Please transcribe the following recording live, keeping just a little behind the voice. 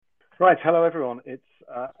Right, hello everyone. It's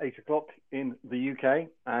 8 o'clock in the UK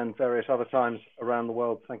and various other times around the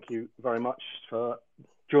world. Thank you very much for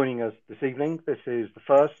joining us this evening. This is the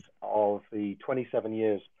first of the 27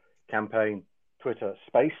 years campaign Twitter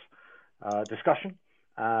space discussion.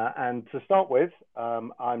 And to start with,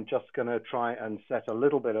 I'm just going to try and set a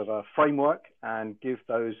little bit of a framework and give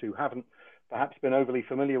those who haven't perhaps been overly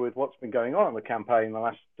familiar with what's been going on in the campaign the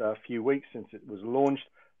last few weeks since it was launched.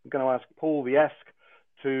 I'm going to ask Paul the Esk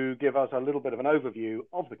to give us a little bit of an overview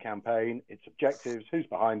of the campaign, its objectives, who's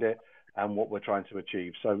behind it, and what we're trying to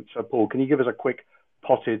achieve. So Paul, can you give us a quick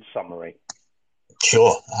potted summary?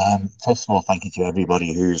 Sure. First of all, thank you to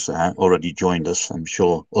everybody who's already joined us. I'm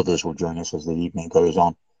sure others will join us as the evening goes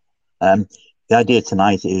on. The idea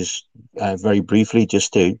tonight is very briefly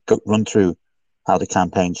just to run through how the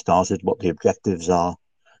campaign started, what the objectives are,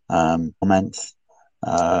 comments,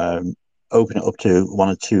 open it up to one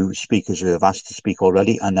or two speakers who have asked to speak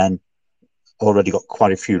already, and then already got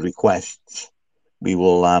quite a few requests.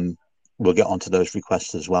 We'll get onto those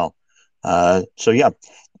requests as well.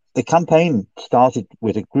 The campaign started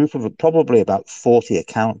with a group of probably about 40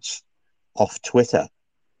 accounts off Twitter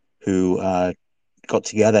who got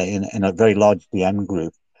together in a very large DM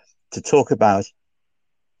group to talk about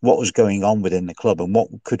what was going on within the club and what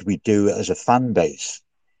could we do as a fan base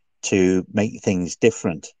to make things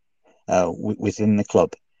different within the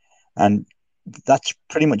club. And that's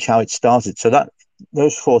pretty much how it started. So that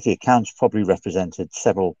those 40 accounts probably represented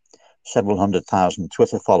several hundred thousand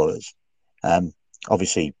Twitter followers.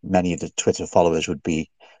 Obviously, many of the Twitter followers would be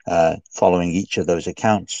following each of those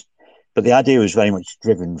accounts. But the idea was very much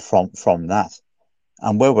driven from that.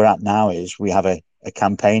 And where we're at now is we have a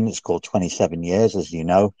campaign that's called 27 years, as you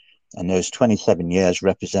know, and those 27 years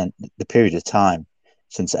represent the period of time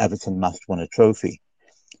since Everton last won a trophy.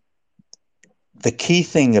 The key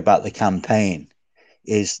thing about the campaign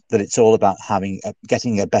is that it's all about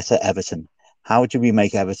getting a better Everton. How do we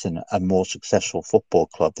make Everton a more successful football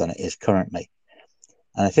club than it is currently?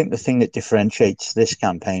 And I think the thing that differentiates this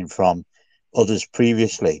campaign from others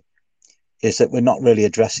previously is that we're not really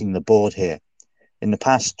addressing the board here. In the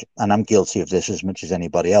past, and I'm guilty of this as much as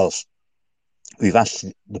anybody else, we've asked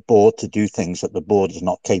the board to do things that the board is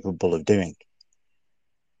not capable of doing.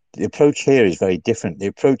 The approach here is very different. The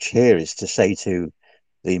approach here is to say to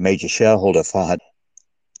the major shareholder, Farhad,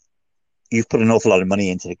 you've put an awful lot of money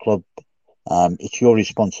into the club. It's your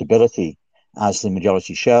responsibility as the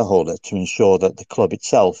majority shareholder to ensure that the club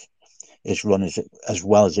itself is run as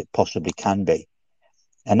well as it possibly can be.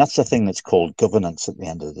 And that's the thing that's called governance at the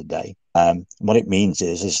end of the day. What it means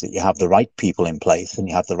is that you have the right people in place and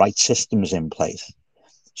you have the right systems in place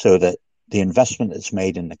so that the investment that's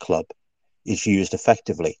made in the club is used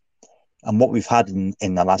effectively. And what we've had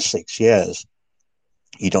in the last 6 years,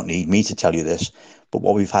 you don't need me to tell you this, but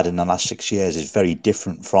what we've had in the last 6 years is very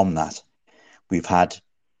different from that. We've had,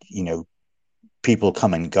 people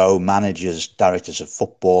come and go, managers, directors of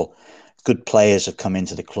football, good players have come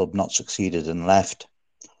into the club, not succeeded and left.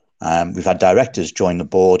 We've had directors join the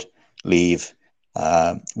board, leave,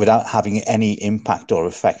 without having any impact or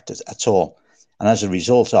effect at all. And as a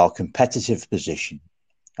result, our competitive position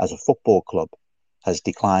as a football club has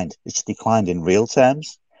declined. It's declined in real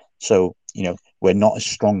terms. So, we're not as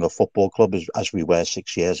strong a football club as we were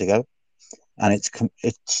 6 years ago. And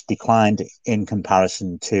it's declined in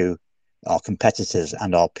comparison to our competitors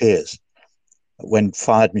and our peers. When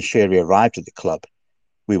Farhad Moshiri arrived at the club,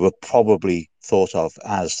 we were probably thought of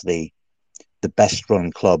as the best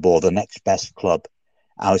run club or the next best club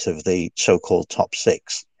out of the so-called top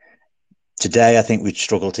 6. Today, I think we'd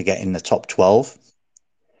struggle to get in the top 12.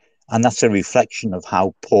 And that's a reflection of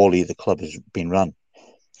how poorly the club has been run.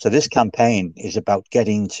 So this campaign is about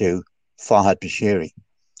getting to Farhad Moshiri.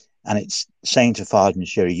 And it's saying to Farhad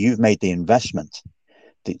Moshiri, you've made the investment,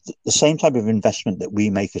 the same type of investment that we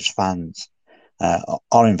make as fans.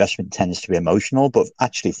 Our investment tends to be emotional, but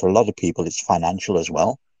actually for a lot of people, it's financial as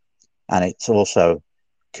well. And it's also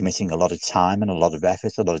committing a lot of time and a lot of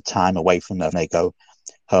effort, a lot of time away from them. They go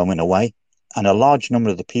home and away. And a large number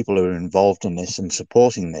of the people who are involved in this and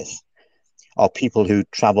supporting this are people who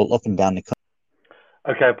travel up and down the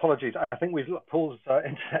country. Okay, apologies. I think Paul's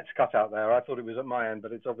internet's cut out there. I thought it was at my end,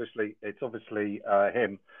 but it's obviously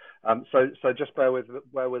him. So just bear with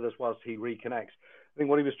us whilst he reconnects. I think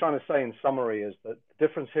what he was trying to say in summary is that the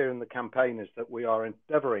difference here in the campaign is that we are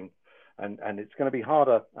endeavouring, and it's going to be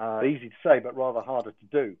harder, easy to say, but rather harder to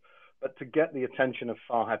do, but to get the attention of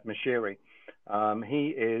Farhad Moshiri. He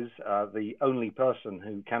is the only person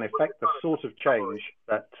who can effect the sort of change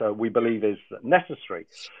that we believe is necessary,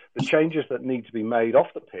 the changes that need to be made off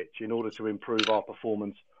the pitch in order to improve our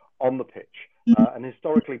performance on the pitch. And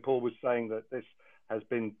historically, Paul was saying that this has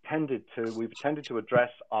been we've tended to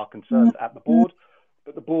address our concerns at the board,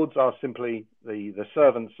 but the boards are simply the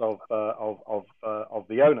servants of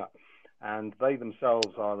the owner, and they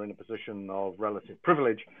themselves are in a position of relative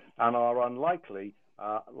privilege and are unlikely,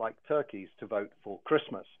 like turkeys, to vote for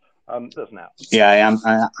Christmas. Does now. Yeah, I am.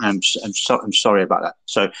 I'm sorry about that.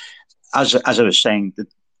 So, as I was saying, that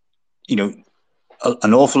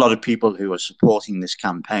an awful lot of people who are supporting this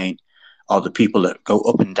campaign are the people that go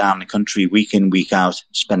up and down the country week in, week out,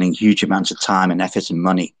 spending huge amounts of time and effort and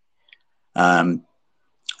money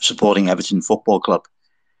supporting Everton Football Club.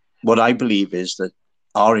 What I believe is that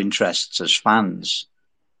our interests as fans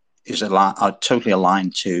are totally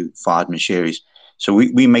aligned to Farhad Moshiri's. So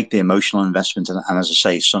we make the emotional investment, and as I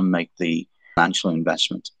say, some make the financial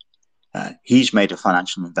investment. He's made a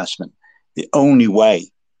financial investment. The only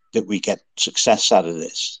way that we get success out of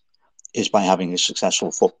this is by having a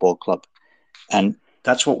successful football club. And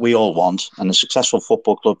that's what we all want. And a successful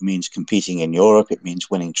football club means competing in Europe. It means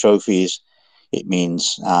winning trophies. It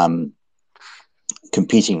means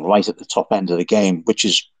competing right at the top end of the game, which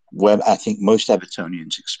is where I think most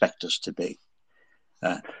Evertonians expect us to be.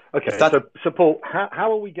 Okay, so Paul,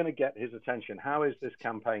 how are we going to get his attention? How is this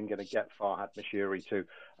campaign going to get Farhad Moshiri to,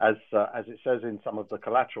 as it says in some of the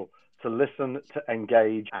collateral, to listen, to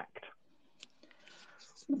engage, act?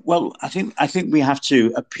 Well, I think we have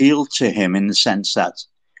to appeal to him in the sense that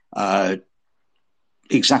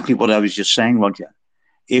exactly what I was just saying, Roger.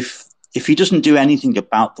 If he doesn't do anything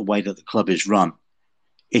about the way that the club is run,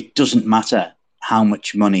 it doesn't matter how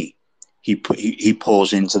much money he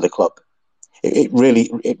pours into the club. It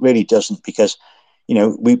really doesn't, because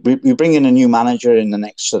we bring in a new manager in the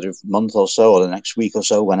next sort of month or so, or the next week or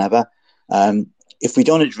so, whenever. If we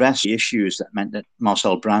don't address the issues that meant that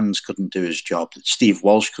Marcel Brands couldn't do his job, that Steve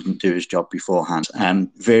Walsh couldn't do his job beforehand,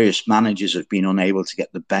 various managers have been unable to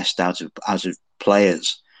get the best out of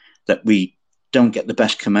players, that we don't get the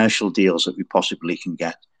best commercial deals that we possibly can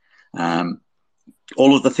get.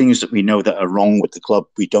 All of the things that we know that are wrong with the club,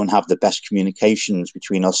 we don't have the best communications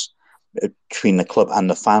between the club and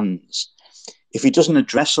the fans. If he doesn't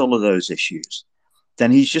address all of those issues,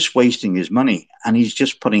 then he's just wasting his money, and he's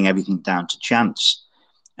just putting everything down to chance.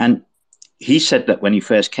 And he said that when he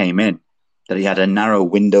first came in, that he had a narrow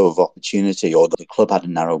window of opportunity, or that the club had a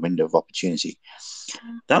narrow window of opportunity.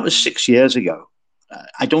 That was 6 years ago.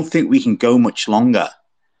 I don't think we can go much longer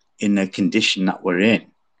in the condition that we're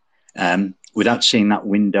in without seeing that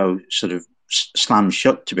window sort of slam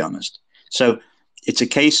shut, to be honest. So it's a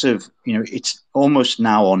case of, it's almost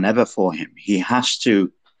now or never for him. He has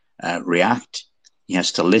to react, he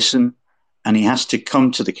has to listen, and he has to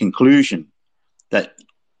come to the conclusion that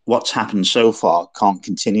what's happened so far can't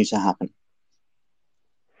continue to happen.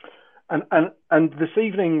 And this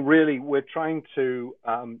evening, really, we're trying to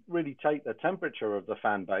really take the temperature of the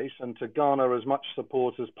fan base and to garner as much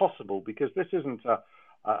support as possible, because this isn't an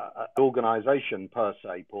organisation per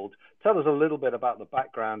se, Paul. Tell us a little bit about the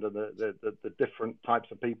background of the different types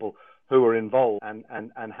of people who are involved,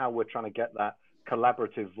 and how we're trying to get that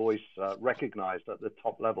collaborative voice recognised at the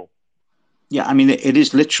top level. Yeah, I mean, it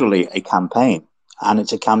is literally a campaign, and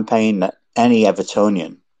it's a campaign that any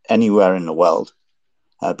Evertonian, anywhere in the world,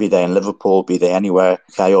 be they in Liverpool, be they anywhere,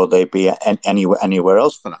 okay, or they be anywhere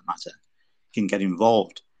else for that matter, can get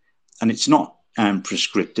involved. And it's not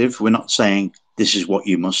prescriptive. We're not saying this is what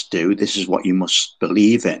you must do, this is what you must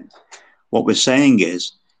believe in. What we're saying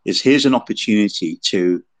is here's an opportunity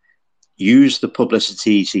to use the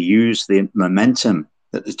publicity, to use the momentum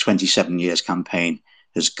that the 27 years campaign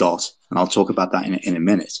has got, and I'll talk about that in a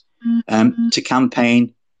minute, to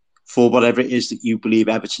campaign for whatever it is that you believe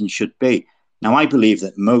Everton should be. Now, I believe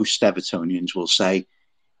that most Evertonians will say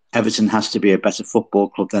Everton has to be a better football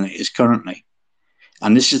club than it is currently.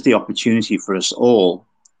 And this is the opportunity for us all,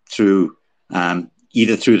 through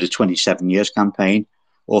either through the 27 years campaign,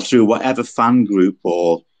 or through whatever fan group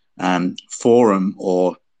or forum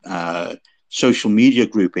or social media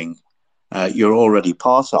grouping you're already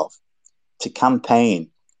part of, to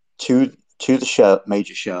campaign to the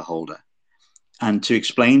major shareholder, and to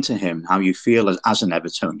explain to him how you feel as an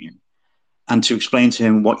Evertonian, and to explain to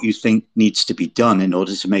him what you think needs to be done in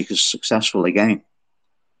order to make us successful again.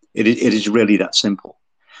 It is really that simple.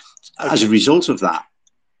 Okay. As a result of that,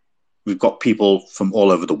 we've got people from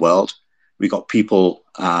all over the world. We've got people,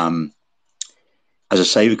 as I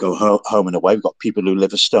say, we go home and away. We've got people who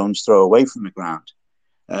live a stone's throw away from the ground.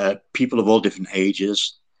 People of all different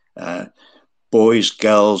ages, boys,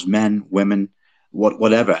 girls, men, women,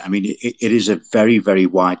 whatever. I mean, it is a very, very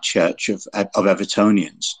wide church of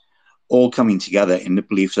Evertonians, all coming together in the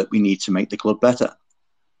belief that we need to make the club better.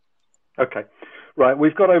 Okay. Right,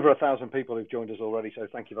 we've got over 1,000 people who've joined us already, so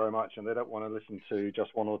thank you very much. And they don't want to listen to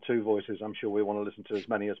just one or two voices. I'm sure we want to listen to as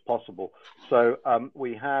many as possible. So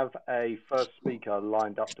we have a first speaker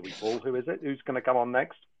lined up. Do we, Paul? Who is it? Who's going to come on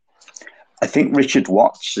next? I think Richard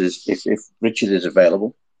Watts is, if Richard is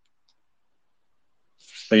available.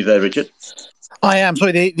 Are you there, Richard? I am.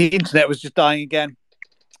 Sorry, the internet was just dying again.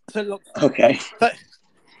 So look. Okay.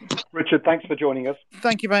 Richard, thanks for joining us.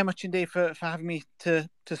 Thank you very much indeed for having me to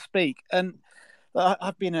speak. And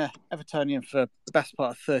I've been a Evertonian for the best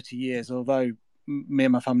part of 30 years, although me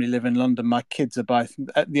and my family live in London. My kids are both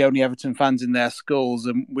the only Everton fans in their schools,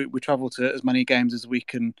 and we travel to as many games as we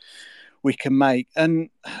can make. And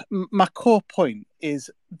my core point is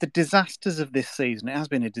the disasters of this season. It has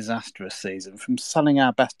been a disastrous season, from selling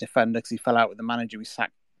our best defender because he fell out with the manager we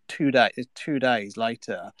sacked 2 days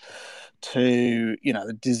later, to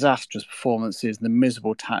the disastrous performances, the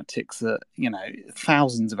miserable tactics that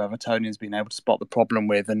thousands of Evertonians been able to spot the problem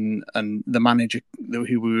with, and the manager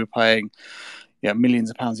who we were paying millions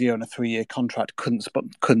of pounds a year on a 3-year contract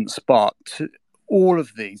couldn't spot. All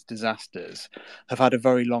of these disasters have had a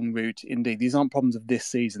very long route indeed. These aren't problems of this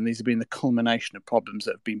season. These have been the culmination of problems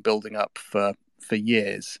that have been building up for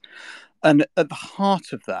years. And at the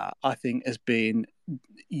heart of that, I think, has been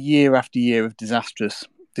year after year of disastrous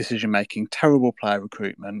decision-making, terrible player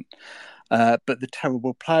recruitment. But the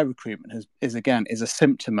terrible player recruitment is a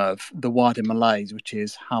symptom of the wider malaise, which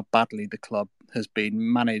is how badly the club has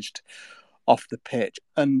been managed off the pitch.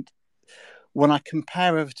 And when I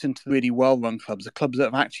compare Everton to the really well-run clubs, the clubs that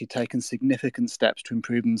have actually taken significant steps to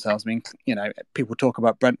improve themselves, I mean, people talk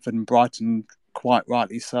about Brentford and Brighton, quite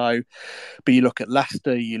rightly so, but you look at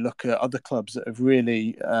Leicester, you look at other clubs that have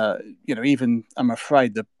really, even, I'm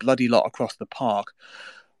afraid, the bloody lot across the park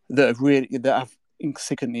that have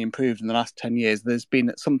significantly improved in the last 10 years. There's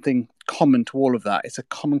been something common to all of that. It's a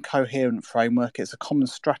common coherent framework. It's a common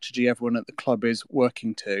strategy everyone at the club is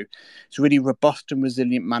working to. It's really robust and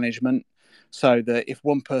resilient management, so that if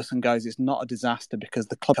one person goes, it's not a disaster because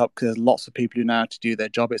the club helps, because there's lots of people who know how to do their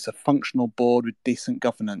job. It's a functional board with decent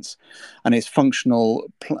governance, and it's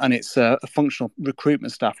functional, and it's a functional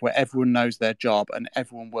recruitment staff where everyone knows their job and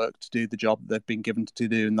everyone works to do the job that they've been given to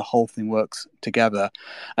do, and the whole thing works together.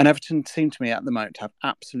 And Everton seem to me at the moment to have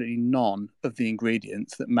absolutely none of the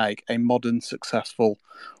ingredients that make a modern, successful,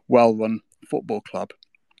 well-run football club.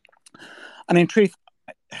 And in truth,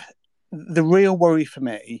 the real worry for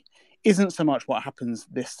me isn't so much what happens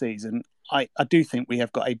this season. I do think we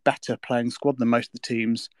have got a better playing squad than most of the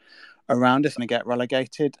teams around us and get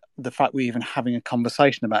relegated. The fact we're even having a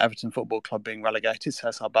conversation about Everton Football Club being relegated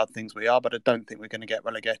says how bad things we are, but I don't think we're going to get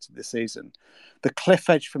relegated this season. The cliff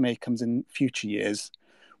edge for me comes in future years.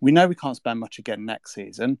 We know we can't spend much again next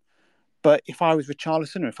season, but if I was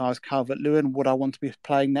Richarlison or if I was Calvert-Lewin, would I want to be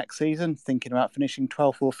playing next season, thinking about finishing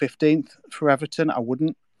 12th or 15th for Everton? I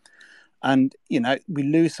wouldn't. And, we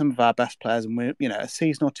lose some of our best players, and we're, a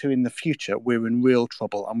season or two in the future, we're in real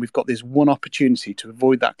trouble. And we've got this one opportunity to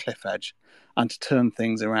avoid that cliff edge and to turn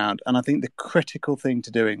things around. And I think the critical thing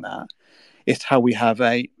to doing that is how we have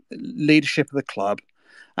a leadership of the club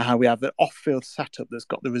and how we have the off-field setup that's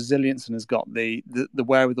got the resilience and has got the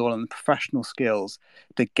wherewithal and the professional skills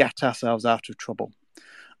to get ourselves out of trouble.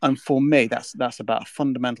 And for me, that's about a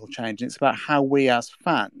fundamental change. And it's about how we as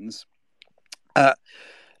fans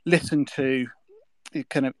listen to,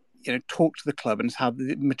 kind of, talk to the club, and how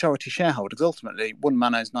the majority shareholders, ultimately, one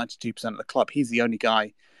man owns 92% of the club. He's the only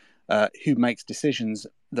guy who makes decisions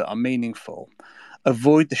that are meaningful.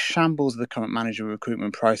 Avoid the shambles of the current manager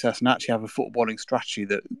recruitment process and actually have a footballing strategy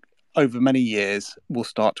that over many years will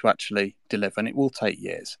start to actually deliver, and it will take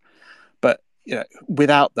years. But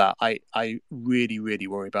without that, I really, really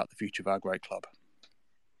worry about the future of our great club.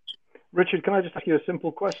 Richard, can I just ask you a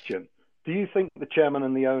simple question? Do you think the chairman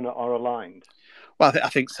and the owner are aligned? Well, I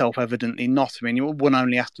think self-evidently not. I mean, one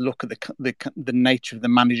only has to look at the nature of the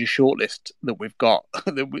manager shortlist that we've got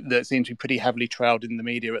that seems to be pretty heavily trailed in the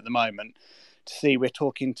media at the moment to see we're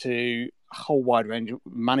talking to a whole wide range of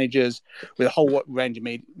managers with a whole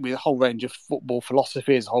range of football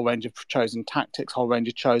philosophies, a whole range of chosen tactics, a whole range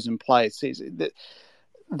of chosen players.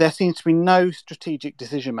 There seems to be no strategic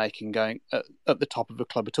decision-making going at the top of a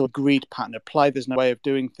club at all. Agreed pattern of play, there's no way of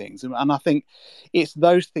doing things. And I think it's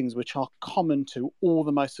those things which are common to all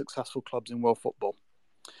the most successful clubs in world football.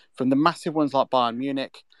 From the massive ones like Bayern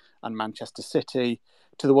Munich and Manchester City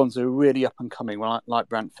to the ones that are really up and coming, like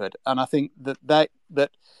Brentford. And I think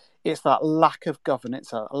that it's that lack of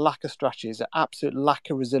governance, a lack of strategy, it's an absolute lack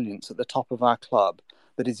of resilience at the top of our club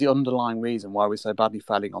that is the underlying reason why we're so badly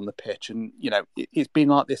failing on the pitch. And, it's been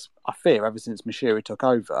like this, I fear, ever since Mashiri took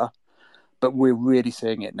over. but we're really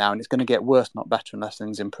seeing it now, and it's going to get worse, not better, unless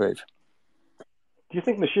things improve. Do you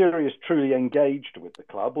think Moshiri is truly engaged with the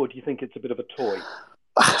club, or do you think it's a bit of a toy?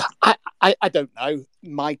 I don't know.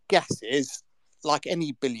 My guess is, like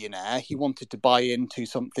any billionaire, he wanted to buy into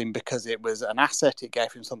something because it was an asset. It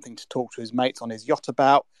gave him something to talk to his mates on his yacht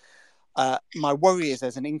about. My worry is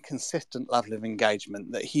there's an inconsistent level of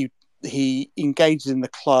engagement, that he engages in the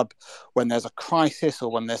club when there's a crisis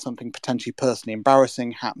or when there's something potentially personally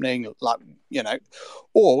embarrassing happening, like,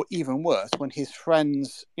 or even worse, when his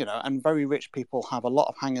friends, and very rich people have a lot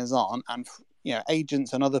of hangers on, and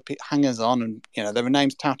agents and other hangers on, and there are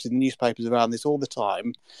names touted in the newspapers around this all the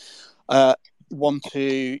time, want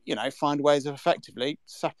to find ways of effectively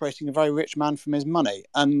separating a very rich man from his money.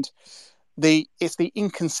 And it's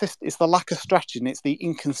the lack of strategy, and it's the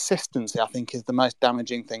inconsistency, I think, is the most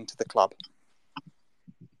damaging thing to the club.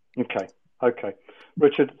 Okay.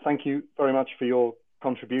 Richard, thank you very much for your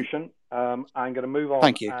contribution. I'm going to move on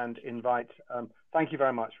and invite... thank you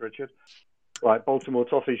very much, Richard. Right, Baltimore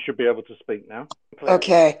Toffees should be able to speak now. Clear.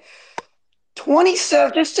 Okay.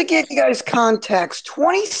 27, just to give you guys context,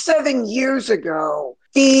 27 years ago,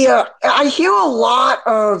 I hear a lot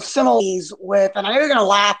of similarities with, and I know you're going to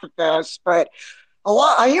laugh at this, but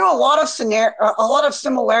I hear a lot of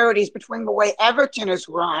similarities between the way Everton is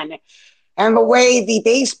run and the way the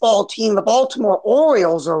baseball team, the Baltimore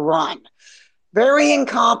Orioles, are run. Very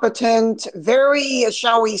incompetent, very,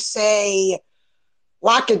 shall we say,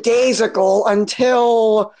 lackadaisical,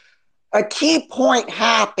 until a key point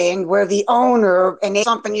happened where the owner, an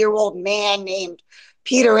 80-something-year-old man named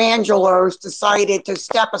Peter Angelos, decided to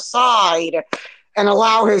step aside and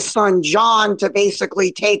allow his son John to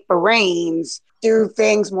basically take the reins, do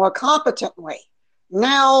things more competently.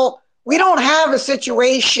 Now, we don't have a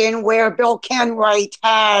situation where Bill Kenwright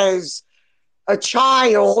has a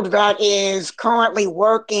child that is currently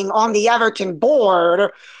working on the Everton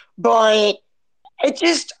board, but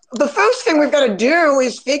the first thing we've got to do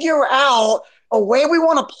is figure out a way we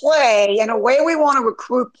want to play and a way we want to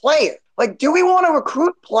recruit players. Like, do we want to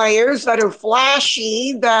recruit players that are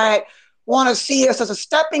flashy, that want to see us as a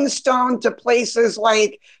stepping stone to places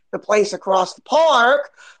like the place across the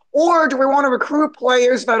park? Or do we want to recruit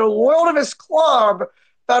players that are loyal to this club,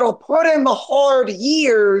 that'll put in the hard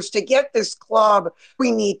years to get this club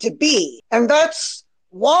we need to be? And that's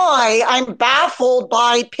why I'm baffled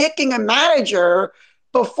by picking a manager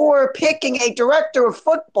before picking a director of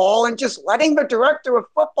football and just letting the director of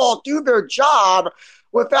football do their job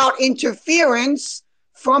without interference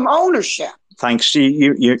from ownership. Thanks.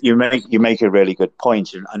 You make a really good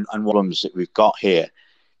point, and problems that we've got here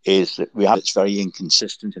is that it's very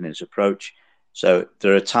inconsistent in his approach. So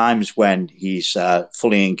there are times when he's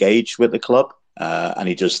fully engaged with the club, and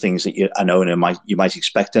he does things that you might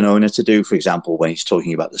expect an owner to do. For example, when he's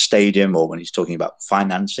talking about the stadium, or when he's talking about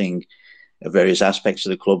financing various aspects of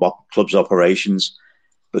the club's operations.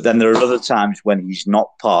 But then there are other times when he's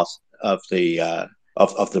not part of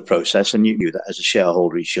the process, and you knew that as a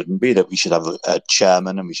shareholder he shouldn't be. That we should have a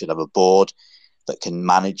chairman and we should have a board that can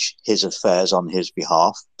manage his affairs on his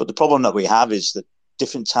behalf. But the problem that we have is that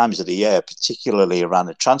different times of the year, particularly around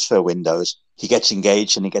the transfer windows, he gets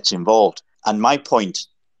engaged and he gets involved. And my point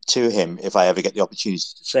to him, if I ever get the opportunity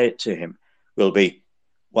to say it to him, will be,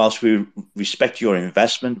 whilst we respect your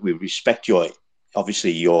investment, we respect your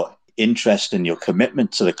interest and your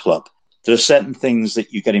commitment to the club, there are certain things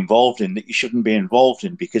that you get involved in that you shouldn't be involved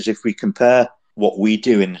in. Because if we compare what we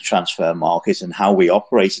do in the transfer market and how we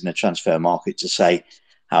operate in the transfer market to, say,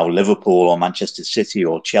 how Liverpool or Manchester City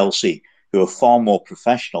or Chelsea, who are far more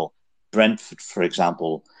professional, Brentford, for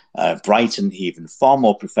example, Brighton even, far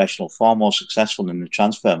more professional, far more successful in the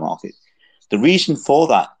transfer market. The reason for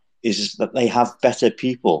that is that they have better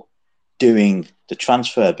people doing the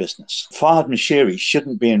transfer business. Farhad Moshiri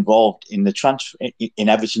shouldn't be involved in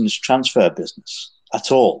Everton's transfer business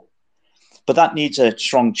at all. But that needs a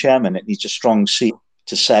strong chairman. It needs a strong CEO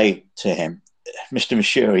to say to him, Mr.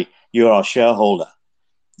 Moshiri, you're our shareholder.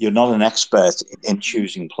 You're not an expert in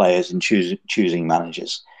choosing players and choosing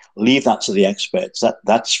managers. Leave that to the experts.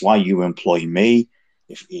 That's why you employ me.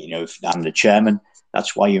 If I'm the chairman,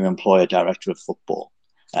 that's why you employ a director of football.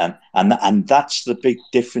 And that's the big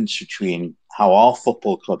difference between how our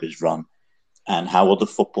football club is run and how other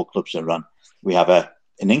football clubs are run. We have an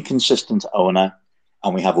inconsistent owner,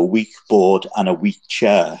 and we have a weak board and a weak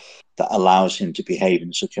chair that allows him to behave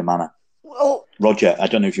in such a manner. Well, Roger, I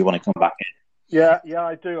don't know if you want to come back in. Yeah,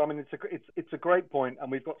 I do. I mean, it's a great point, and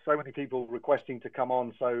we've got so many people requesting to come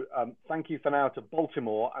on. So thank you for now to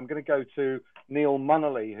Baltimore. I'm going to go to Neil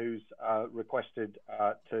Munnelly, who's requested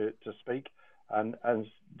to speak. and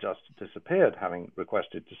just disappeared, having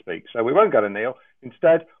requested to speak. So we won't go to Neil.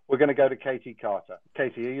 Instead, we're going to go to Katie Carter.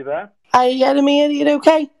 Katie, are you there? Yeah, I'm here. Are you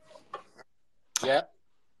okay? Yeah.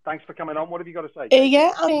 Thanks for coming on. What have you got to say, Katie?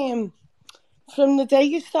 Yeah, from the day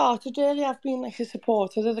you started, really, I've been like a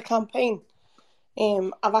supporter of the campaign.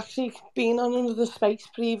 I've actually been on another space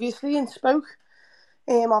previously and spoke.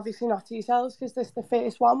 Obviously not to yourselves because this is the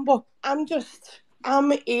first one, but I'm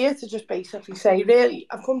here to just basically say, really,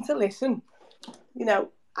 I've come to listen. You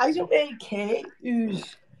know, I don't really care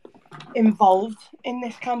who's involved in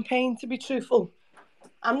this campaign, to be truthful.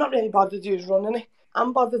 I'm not really bothered who's running it.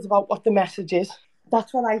 I'm bothered about what the message is.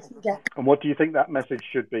 That's what I can get. And what do you think that message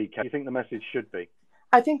should be? What do you think the message should be?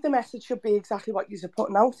 I think the message should be exactly what you're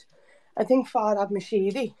putting out. I think Farhad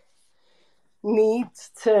Mashidi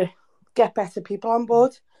needs to get better people on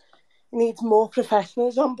board. He needs more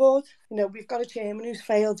professionals on board. You know, we've got a chairman who's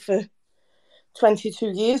failed for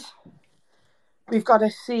 22 years. We've got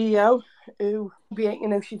a CEO who,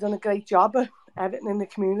 she's done a great job at everything in the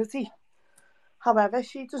community. However,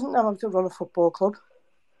 she doesn't know how to run a football club.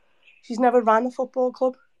 She's never ran a football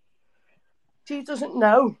club. She doesn't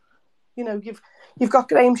know. You know, you've got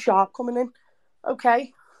Graham Sharp coming in.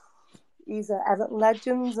 Okay, he's an Everton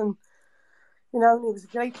legend, and you know he was a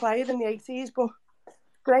great player in the 80s. But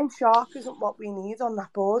Graham Sharp isn't what we need on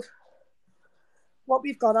that board. What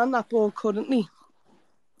we've got on that board currently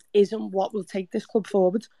isn't what will take this club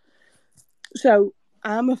forward. So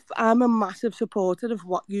I'm a massive supporter of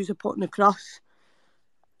what yous are putting across.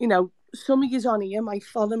 You know, some of yous on here might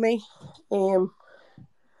follow me. You'll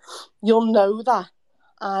know that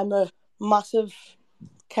I'm a massive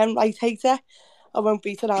Ken Wright hater. I won't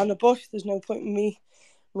beat around the bush. There's no point in me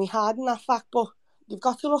hiding that fact. But you've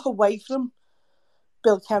got to look away from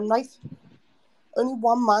Bill Kenwright. Only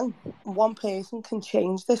one man, one person can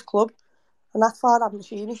change this club, and that's Farhad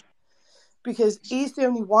Mashidi, because he's the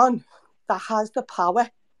only one that has the power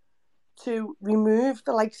to remove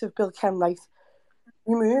the likes of Bill Kenwright,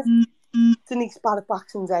 remove Denise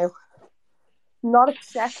Barrett-Baxendale, not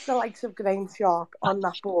accept the likes of Graham Sharp on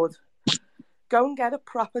that board. Go and get a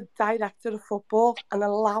proper director of football and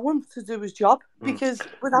allow him to do his job. Because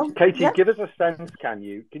without Katie, give us a sense, can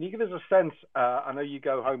you give us a sense, I know you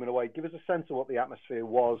go home and away, give us a sense of what the atmosphere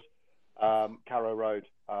was Carrow Road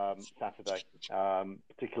Saturday,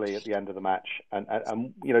 particularly at the end of the match,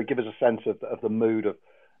 and you know, give us a sense of the mood of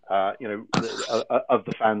of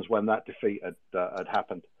the fans when that defeat had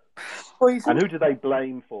happened. And who do they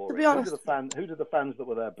blame for it? Who do the fans that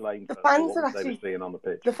were there blame for what they were seeing on the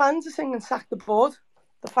pitch? The fans are singing sack the board.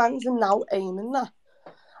 The fans are now aiming that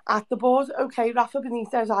at the board. Okay, Rafa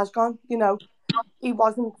Benitez has gone. You know, he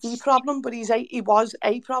wasn't the problem, but he was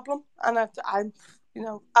a problem. And I'm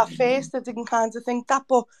at first I didn't kind of think that,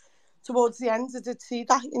 but towards the end I did see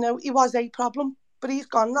that. You know, he was a problem, but he's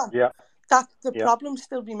gone now. Yeah. That the problems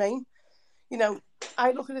still remain. You know,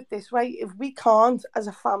 I look at it this way: if we can't, as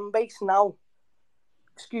a fan base now,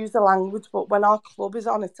 excuse the language, but when our club is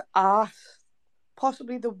on its arse,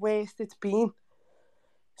 possibly the worst it's been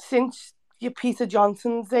since your Peter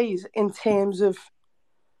Johnson's days, in terms of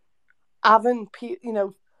having,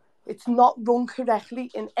 it's not run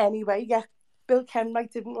correctly in any way yet. Bill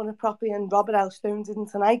Kenwright didn't run it properly and Robert Elstone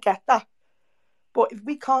didn't, and I get that. But if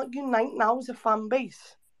we can't unite now as a fan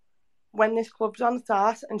base, when this club's on its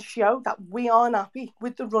arse, and show that we aren't happy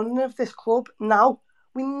with the running of this club now,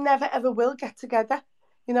 we never ever will get together.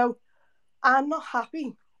 You know, I'm not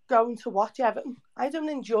happy going to watch Everton. I don't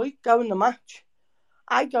enjoy going to match.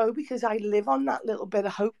 I go because I live on that little bit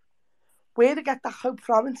of hope. Where to get that hope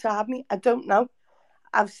from inside me, I don't know.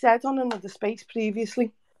 I've said on another space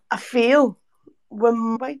previously, I feel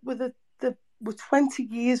with 20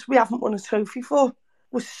 years we haven't won a trophy for.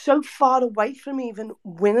 We're so far away from even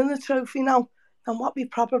winning a trophy now than what we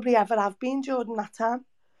probably ever have been during that time.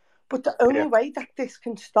 But the only way that this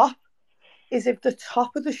can stop is if the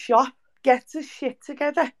top of the shop gets his shit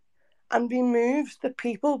together and removes the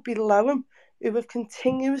people below him who have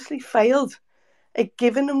continuously failed at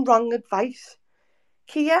giving him wrong advice.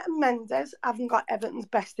 Kia and Mendes haven't got Everton's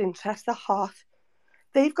best interest at heart.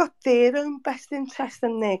 They've got their own best interest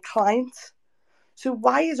in their clients. So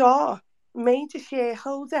why is our major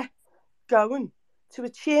shareholder going to a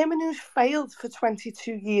chairman who's failed for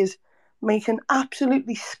 22 years, making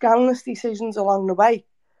absolutely scandalous decisions along the way,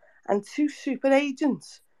 and two super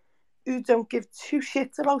agents who don't give two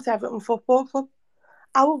shits about Everton Football Club?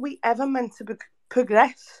 How are we ever meant to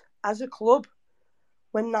progress as a club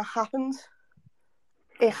when that happens?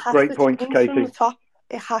 It has Great to points, change Katie. from the top.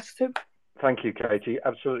 It has to. Thank you, Katie.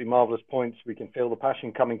 Absolutely marvellous points. We can feel the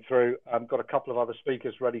passion coming through. I've got a couple of other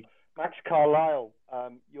speakers ready. Max Carlisle,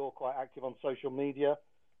 you're quite active on social media,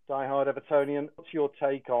 diehard Evertonian. What's your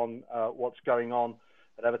take on what's going on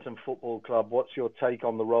at Everton Football Club? What's your take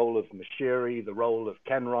on the role of Mashiri, the role of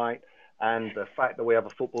Kenwright, and the fact that we have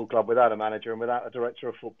a football club without a manager and without a director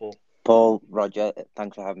of football? Paul, Roger,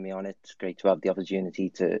 thanks for having me on. It's great to have the opportunity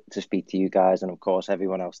to speak to you guys and, of course,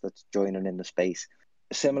 everyone else that's joining in the space.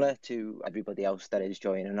 Similar to everybody else that is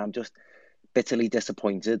joining, I'm just bitterly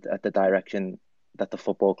disappointed at the direction that the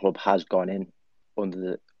football club has gone in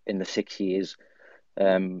the 6 years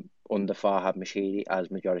under Farhad Mashiri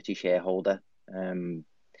as majority shareholder.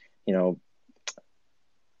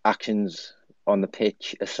 Actions on the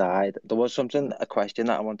pitch aside, there was a question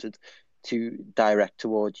that I wanted to direct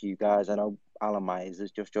towards you guys. I know Alan Myers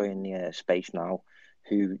is just joining the space now,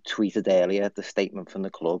 who tweeted earlier the statement from the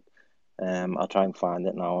club. I'll try and find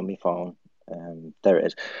it now on my phone. There it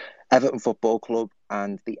is. Everton Football Club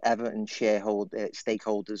and the Everton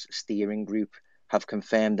stakeholders steering group have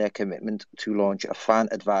confirmed their commitment to launch a fan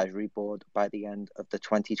advisory board by the end of the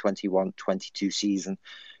 2021-22 season.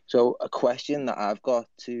 So a question that I've got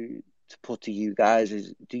to put to you guys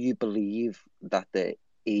is, do you believe that the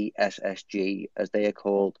ESSG, as they are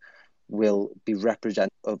called, will be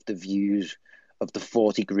representative of the views of the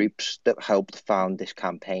 40 groups that helped found this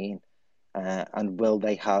campaign? And will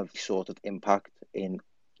they have sort of impact in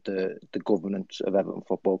the governance of Everton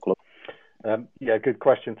Football Club? Good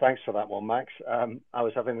question. Thanks for that one, Max. I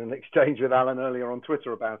was having an exchange with Alan earlier on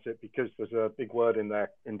Twitter about it, because there's a big word in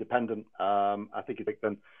there, independent. I think it's big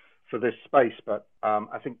for this space, but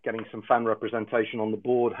I think getting some fan representation on the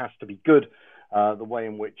board has to be good. The way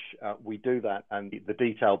in which we do that and the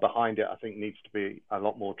detail behind it, I think, needs to be a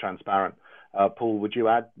lot more transparent. Paul, would you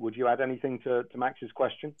add anything to Max's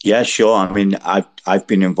question? Yeah, sure. I mean, I've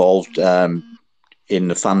been involved in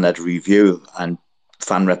the fan-led review, and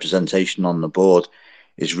fan representation on the board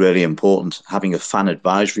is really important. Having a fan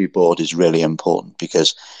advisory board is really important,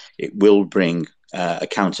 because it will bring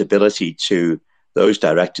accountability to those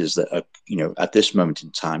directors that are, at this moment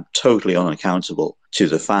in time, totally unaccountable to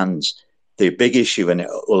the fans. The big issue, and it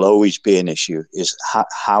will always be an issue, is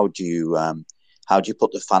how do you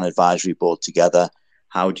put the fan advisory board together?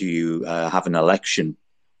 How do you have an election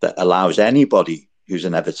that allows anybody who's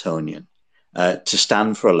an Evertonian to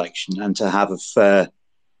stand for election and to have a fair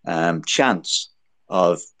chance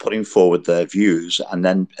of putting forward their views and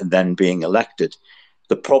then being elected?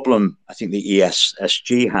 The problem I think the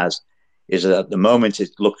ESSG has is that at the moment it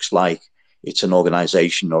looks like it's an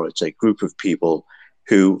organisation, or it's a group of people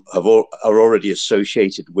who are already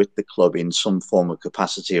associated with the club in some form of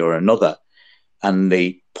capacity or another. And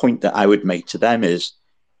the point that I would make to them is,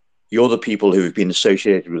 you're the people who have been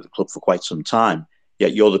associated with the club for quite some time,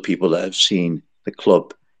 yet you're the people that have seen the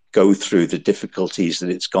club go through the difficulties that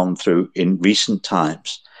it's gone through in recent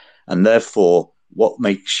times. And therefore, what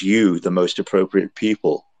makes you the most appropriate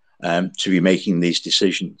people to be making these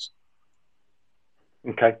decisions?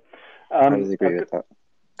 Okay. I would agree with that.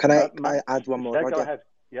 Can I add one more? Yeah, go ahead.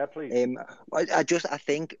 Yeah, please. I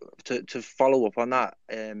think to follow up on that,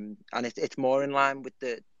 and it's more in line with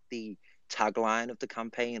the tagline of the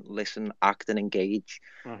campaign: listen, act, and engage.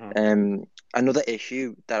 Mm-hmm. Another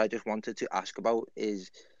issue that I just wanted to ask about is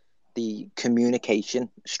the communication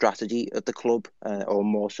strategy of the club, or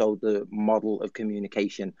more so the model of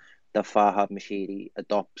communication that Farhad Mashiri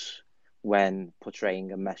adopts when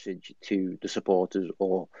portraying a message to the supporters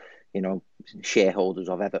or shareholders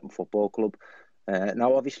of Everton Football Club.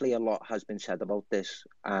 Now, obviously, a lot has been said about this,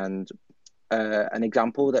 and an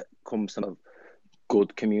example that comes from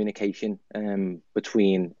good communication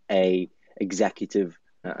between a executive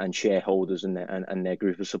and shareholders and their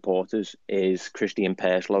group of supporters is Christian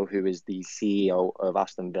Perslow, who is the CEO of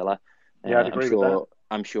Aston Villa. Yeah, I'd agree with that.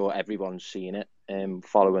 I'm sure everyone's seen it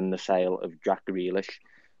following the sale of Jack Grealish.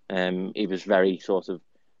 He was very sort of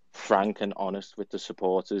frank and honest with the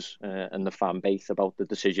supporters and the fan base about the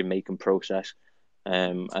decision-making process,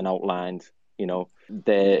 and outlined,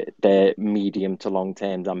 their medium to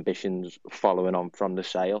long-term ambitions following on from the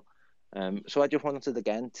sale. So I just wanted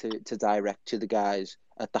again to direct to the guys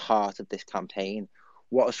at the heart of this campaign.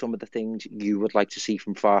 What are some of the things you would like to see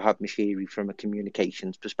from Farhad Mashiri from a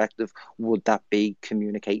communications perspective? Would that be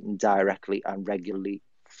communicating directly and regularly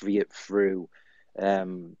through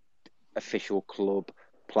official club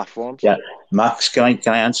platforms? Yeah, Max, can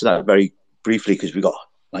I answer that very briefly, because we've got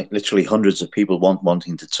literally hundreds of people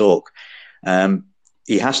wanting to talk.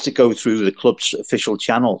 He has to go through the club's official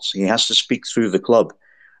channels. He has to speak through the club,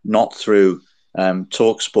 not through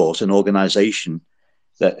TalkSport, an organisation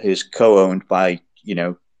that is co-owned by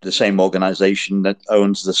the same organisation that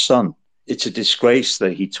owns the Sun. It's a disgrace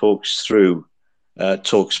that he talks through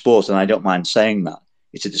Talk Sport, and I don't mind saying that.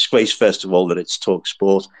 It's a disgrace, first of all, that it's Talk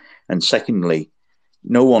Sport, and secondly,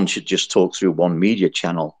 no one should just talk through one media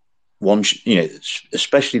channel.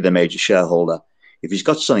 Especially the major shareholder. If he's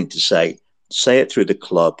got something to say it through the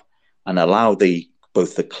club, and allow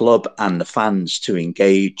both the club and the fans to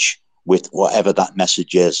engage with whatever that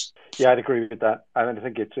message is. Yeah, I'd agree with that. I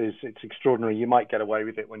think it's extraordinary. You might get away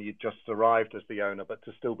with it when you just arrived as the owner, but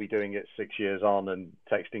to still be doing it 6 years on and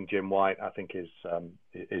texting Jim White, I think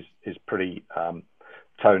is pretty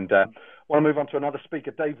toned down. I want to move on to another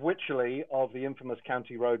speaker, Dave Wycherley of the infamous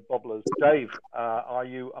County Road Bobblers. Dave, are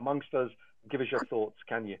you amongst us? Give us your thoughts,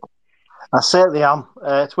 can you? I certainly am.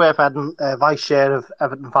 It's worth adding vice chair of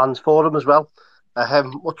Everton Fans Forum as well.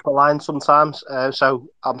 Much maligned sometimes, so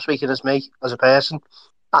I'm speaking as me, as a person.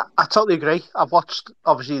 I totally agree. I've watched,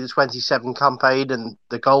 obviously, the 27 campaign and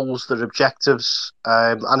the goals, the objectives,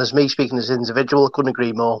 and as me speaking as an individual, I couldn't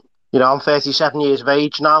agree more. You know, I'm 37 years of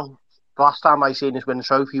age now. The last time I seen us win a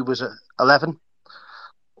trophy was at 11.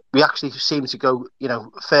 We actually seem to go,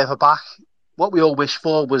 further back. What we all wish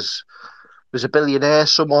for was a billionaire,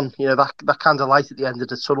 someone, that kind of light at the end of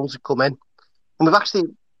the tunnel to come in. And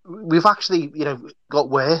we've actually, got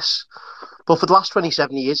worse. But for the last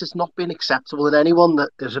 27 years, it's not been acceptable, and anyone that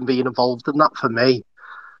isn't being involved in that, for me,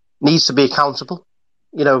 needs to be accountable.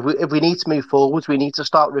 If we need to move forward, we need to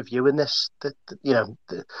start reviewing this, the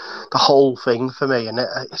whole thing for me. And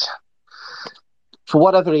for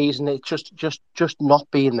whatever reason, it's just not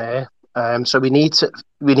being there. So we need to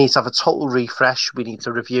have a total refresh. We need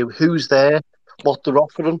to review who's there, what they're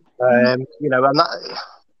offering. And that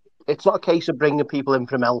it's not a case of bringing people in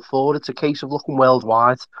from L4. It's a case of looking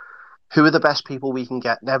worldwide. Who are the best people we can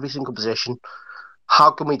get in every single position?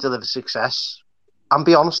 How can we deliver success? And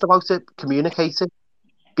be honest about it, communicate it.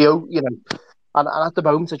 And at the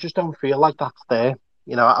moment, I just don't feel like that's there.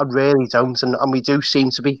 I really don't. And we do seem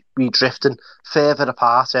to be drifting further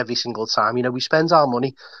apart every single time. We spend our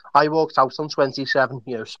money. I walked out on 27,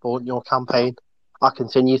 supporting your campaign. I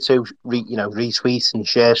continue to, retweet and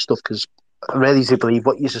share stuff because I really do believe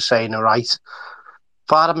what you're saying are right.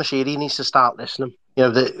 Farhad Moshiri needs to start listening.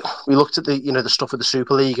 We looked at the stuff with the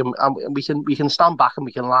Super League, and we can stand back and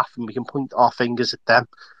we can laugh and we can point our fingers at them,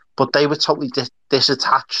 but they were totally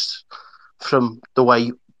disattached from the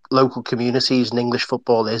way local communities and English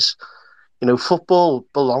football is. Football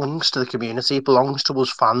belongs to the community. It belongs to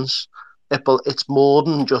us fans. It's more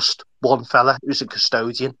than just one fella who's a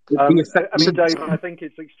custodian. Dave, I think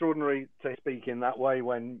it's extraordinary to speak in that way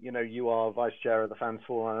when you are vice chair of the Fans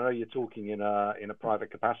Forum. I know you're talking in a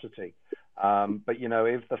private capacity, but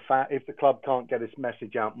if the club can't get its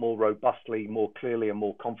message out more robustly, more clearly, and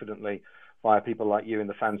more confidently via people like you in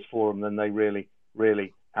the Fans Forum, then they really,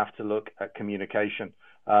 really have to look at communication.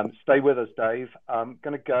 Stay with us, Dave. I'm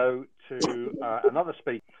going to go to another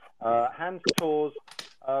speaker, Hans Tors.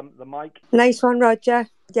 The mic. Nice one, Roger.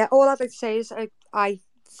 Yeah, all I'd like to say is I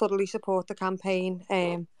thoroughly support the campaign.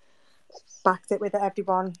 Backed it with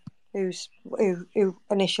everyone who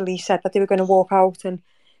initially said that they were going to walk out and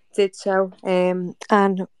did so. And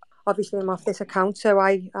obviously I'm off this account, so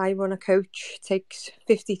I run a coach. It takes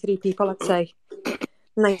 53 people, I'd say.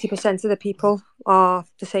 90% of the people are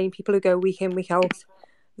the same people who go week in, week out.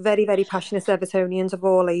 Very, very passionate Evertonians of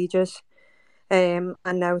all ages. And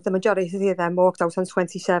now the majority of them walked out on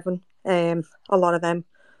 27. A lot of them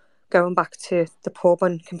going back to the pub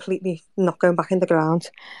and completely not going back in the ground.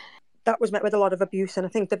 That was met with a lot of abuse, and I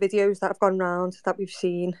think the videos that have gone round that we've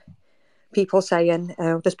seen, people saying,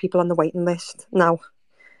 there's people on the waiting list. Now,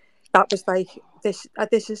 that was like, this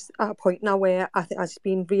is at a point now where I think, as it's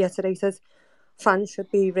been reiterated, fans should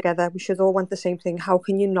be together. We should all want the same thing. How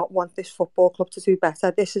can you not want this football club to do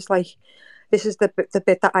better? This is the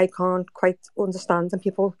bit that I can't quite understand, and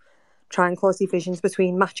people try and cause divisions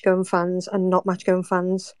between match-going fans and not match-going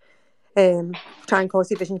fans. Try and cause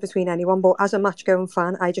divisions between anyone, but as a match-going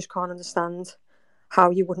fan, I just can't understand how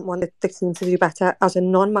you wouldn't want the team to do better. As a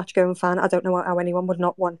non-match-going fan, I don't know how anyone would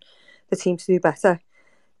not want the team to do better.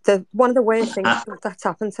 One of the worst things that's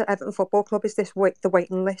happened to Everton Football Club is the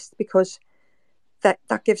waiting list, because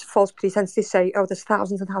that gives false pretense to say, there's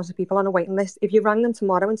thousands and thousands of people on a waiting list. If you rang them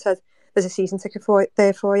tomorrow and said, there's a season ticket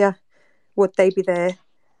there for you, would they be there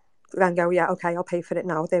and go, yeah, okay, I'll pay for it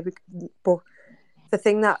now? But the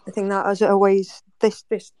thing that has always this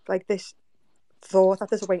thought that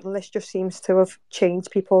there's a waiting list just seems to have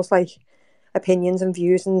changed people's opinions and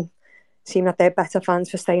views, and seem that they're better fans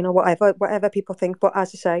for staying, or whatever people think. But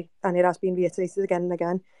as I say, and it has been reiterated again and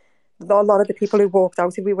again, a lot of the people who walked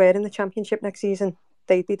out, if we were in the Championship next season,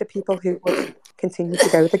 they'd be the people who would continue to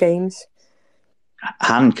go to the games.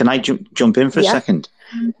 Han, can I jump in for a Yeah. second?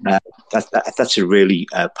 That's a really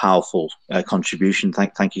powerful contribution.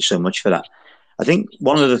 Thank you so much for that. I think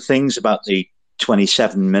one of the things about the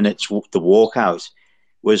 27 minutes, the walkout,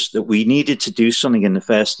 was that we needed to do something in the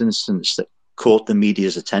first instance that caught the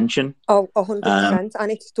media's attention. Oh, 100%.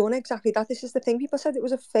 And it's done exactly that. This is the thing. People said it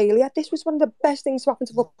was a failure. This was one of the best things to happen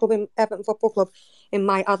to Everton Football Club in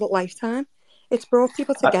my adult lifetime. It's brought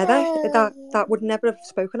people together that would never have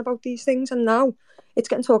spoken about these things. And now it's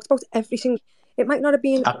getting talked about every single... It might not have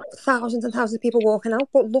been thousands and thousands of people walking out,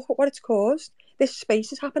 but look at what it's caused. This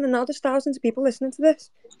space is happening now. There's thousands of people listening to this.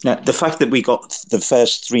 Now, the fact that we got the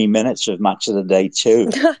first 3 minutes of Match of the Day 2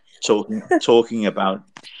 talking about...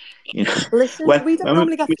 You know, listen, we don't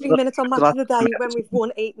normally get 3 minutes on Match of the Day when we've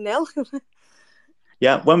won 8-0.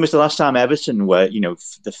 Yeah, when was the last time Everton were,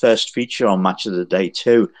 the first feature on Match of the Day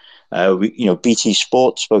 2? BT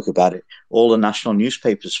Sport spoke about it. All the national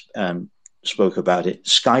newspapers spoke about it.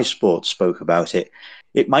 Sky Sports spoke about it.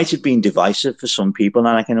 It might have been divisive for some people,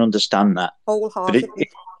 and I can understand that. But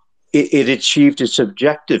it achieved its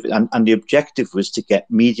objective, and the objective was to get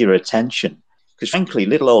media attention. Because frankly,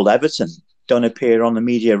 little old Everton don't appear on the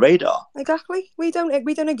media radar. Exactly. We don't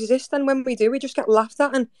exist, and when we do, we just get laughed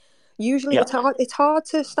at. And usually it's hard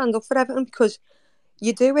to stand up for Everton because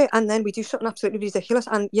you do it and then we do something absolutely ridiculous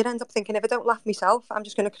and you end up thinking, if I don't laugh myself, I'm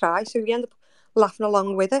just going to cry. So we end up laughing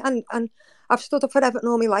along with it. And I've stood up for Everton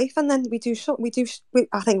all my life, and then we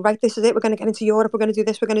I think, right, this is it. We're going to get into Europe. We're going to do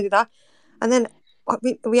this. We're going to do that. And then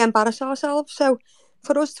we embarrass ourselves. So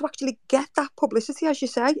for us to actually get that publicity, as you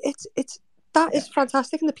say, that is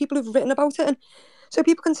fantastic. And the people who've written about it, and so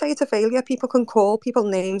people can say it's a failure, people can call people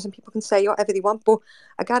names, and people can say whatever they want. But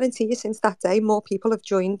I guarantee you, since that day, more people have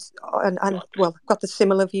joined and got the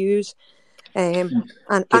similar views, and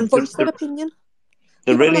voiced their opinion.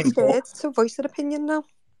 People are not scared to voice their opinion now.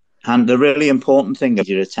 And the really important thing of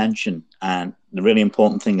your attention, and the really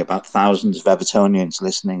important thing about thousands of Evertonians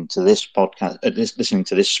listening to this podcast, listening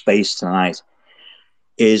to this space tonight,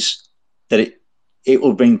 is that it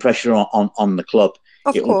will bring pressure on the club.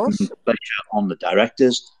 It will bring pressure on the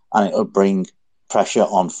directors, and it will bring pressure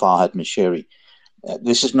on Farhad Moshiri.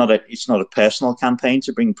 This is it's not a personal campaign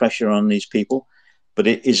to bring pressure on these people, but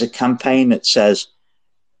it is a campaign that says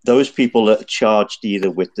those people that are charged either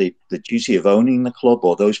with the duty of owning the club,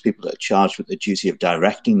 or those people that are charged with the duty of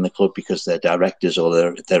directing the club because they're directors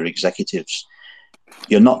or they're executives,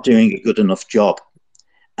 you're not doing a good enough job,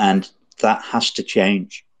 and that has to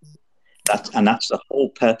change. That's the whole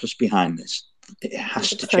purpose behind this. It has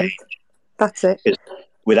to change. That's it.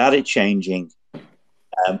 Without it changing,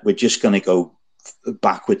 we're just going to go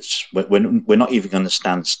backwards. We're not even going to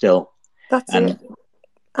stand still. That's it.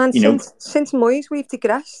 And since Moyes, we've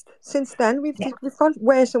digressed. Since then, we've gone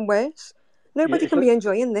worse and worse. Nobody can be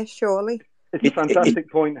enjoying this, surely. It's a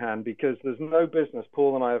fantastic point, Han, because there's no business.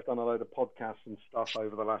 Paul and I have done a load of podcasts and stuff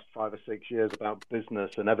over the last 5 or 6 years about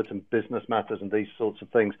business and Everton business matters and these sorts of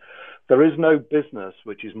things. There is no business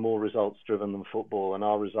which is more results-driven than football, and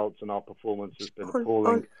our results and our performance has been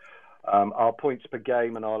appalling. Our points per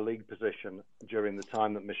game and our league position during the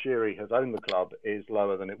time that Moshiri has owned the club is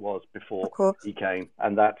lower than it was before he came,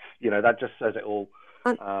 and that just says it all.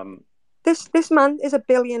 This man is a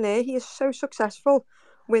billionaire. He is so successful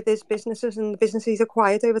with his businesses and the businesses he's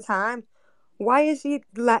acquired over time. Why is he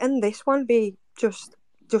letting this one be just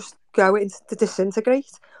go to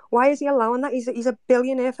disintegrate? Why is he allowing that? He's a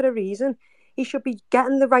billionaire for a reason. He should be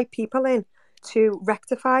getting the right people in to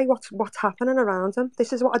rectify what's happening around him.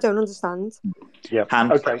 This is what I don't understand. Yeah.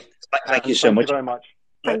 Okay. Thank you so much. Thank you very much.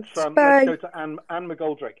 Thanks. Let's go to Anne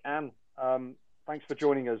McGoldrick. Anne, thanks for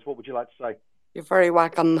joining us. What would you like to say? You're very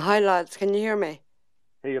welcome. Hi, lads. Can you hear me?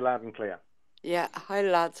 Hear you loud and clear. Yeah. Hi,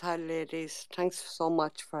 lads. Hi, ladies. Thanks so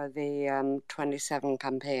much for the 27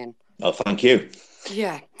 campaign. Oh, thank you.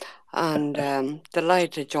 Yeah. And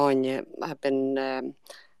delighted to join you. I've been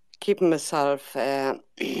keeping myself kind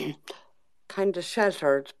of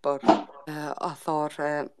sheltered, but I thought,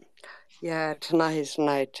 tonight is the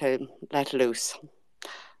night to let loose.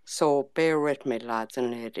 So bear with me, lads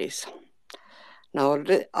and ladies. Now,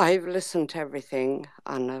 I've listened to everything,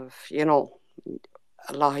 and a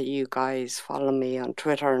lot of you guys follow me on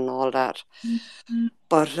Twitter and all that. Mm-hmm.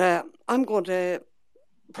 But I'm going to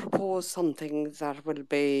propose something that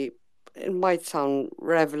it might sound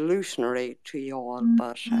revolutionary to you all,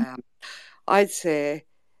 but I'd say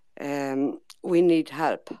we need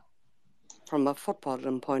help from a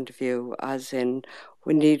footballing point of view, as in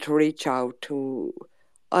we need to reach out to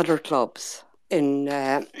other clubs in,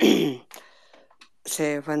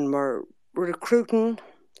 say, when we're recruiting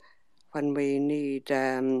when we need,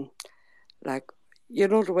 like, you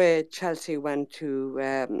know, the way Chelsea went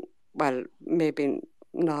to, well, maybe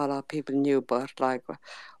not a lot of people knew, but like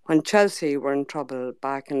when Chelsea were in trouble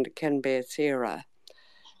back in the Ken Bates era,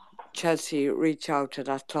 Chelsea reached out to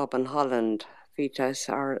that club in Holland, Vitesse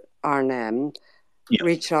Arnhem,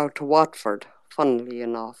 reached out to Watford, funnily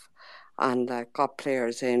enough, and got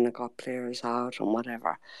players in and got players out and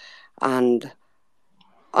whatever. And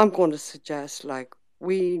I'm going to suggest, like,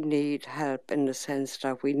 we need help in the sense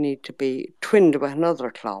that we need to be twinned with another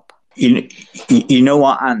club. You know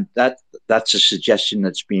what, and that's a suggestion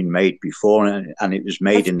that's been made before, and it was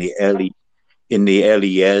made in the early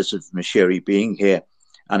years of Mashiri being here,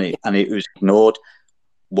 and it was ignored.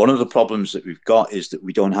 One of the problems that we've got is that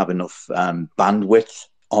we don't have enough bandwidth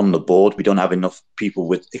on the board. We don't have enough people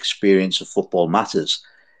with experience of football matters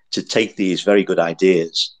to take these very good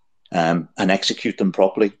ideas and execute them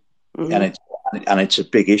properly. Mm-hmm. And it's a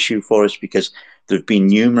big issue for us because there have been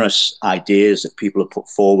numerous ideas that people have put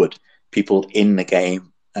forward, people in the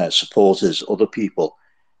game, supporters, other people,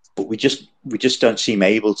 but we just don't seem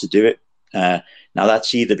able to do it. Now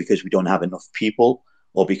that's either because we don't have enough people,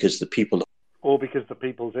 or because the people's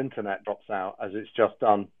internet drops out, as it's just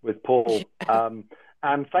done with Paul.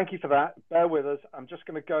 And thank you for that. Bear with us. I'm just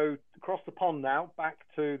going to go across the pond now, back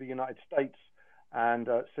to the United States, and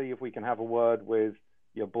see if we can have a word with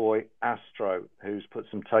your boy Astro, who's put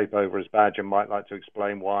some tape over his badge and might like to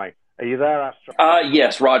explain why. Are you there, Astro?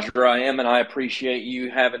 Yes, Roger, I am, and I appreciate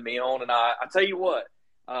you having me on. And I tell you what,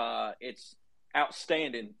 it's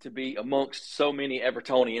outstanding to be amongst so many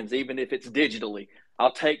Evertonians, even if it's digitally.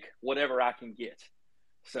 I'll take whatever I can get.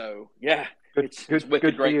 So, yeah, it's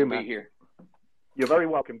wicked great to be here. You're very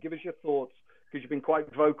welcome. Give us your thoughts, because you've been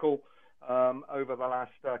quite vocal over the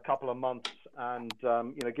last couple of months, and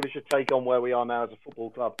give us your take on where we are now as a football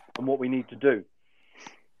club and what we need to do.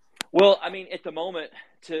 Well, I mean, at the moment,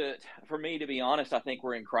 for me, to be honest, I think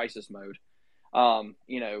we're in crisis mode.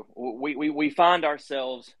 We find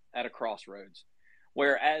ourselves at a crossroads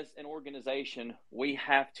where, as an organization, we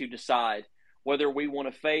have to decide whether we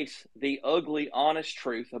want to face the ugly, honest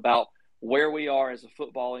truth about where we are as a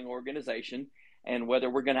footballing organization, and whether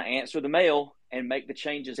we're going to answer the mail and make the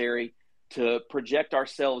changes necessary to project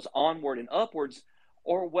ourselves onward and upwards,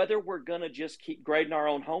 or whether we're going to just keep grading our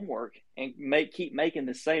own homework and keep making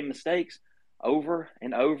the same mistakes over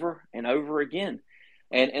and over and over again.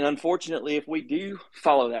 And unfortunately, if we do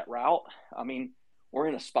follow that route, I mean, we're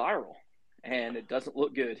in a spiral, and it doesn't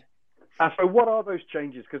look good. So what are those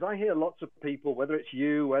changes? Because I hear lots of people, whether it's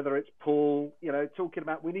you, whether it's Paul, talking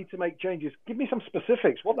about we need to make changes. Give me some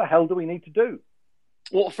specifics. What the hell do we need to do?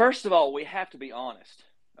 Well, first of all, we have to be honest,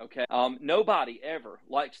 okay? Nobody ever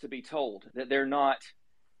likes to be told that they're not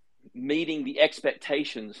meeting the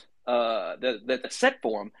expectations that's set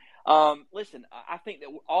for them. Listen, I think that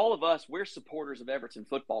all of us, we're supporters of Everton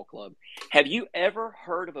Football Club. Have you ever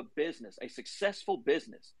heard of a business, a successful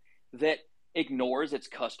business, that ignores its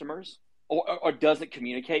customers or doesn't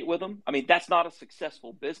communicate with them? I mean, that's not a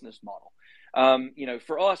successful business model.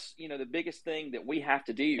 For us, the biggest thing that we have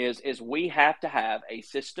to do is we have to have a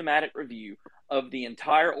systematic review of the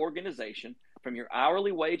entire organization, from your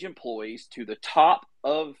hourly wage employees to the top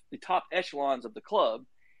echelons of the club.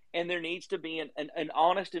 And there needs to be an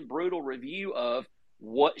honest and brutal review of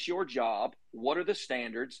what's your job, what are the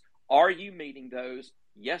standards, are you meeting those,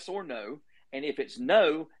 yes or no? And if it's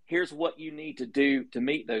no, here's what you need to do to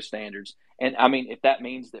meet those standards. And I mean, if that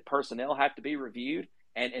means that personnel have to be reviewed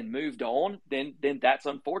and moved on, then that's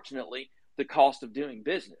unfortunately the cost of doing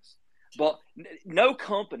business. But no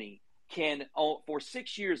company can, for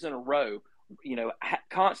 6 years in a row,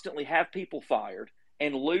 constantly have people fired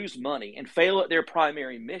and lose money and fail at their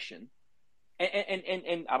primary mission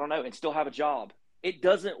and I don't know, and still have a job. It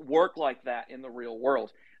doesn't work like that in the real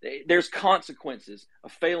world. There's consequences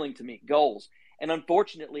of failing to meet goals. And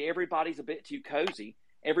unfortunately, everybody's a bit too cozy.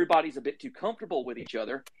 Everybody's a bit too comfortable with each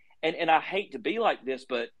other. And I hate to be like this,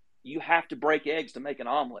 but you have to break eggs to make an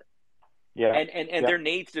omelet. Yeah. And there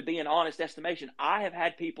needs to be an honest estimation. I have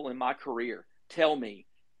had people in my career tell me,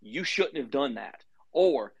 you shouldn't have done that,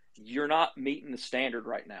 or you're not meeting the standard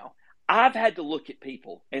right now. I've had to look at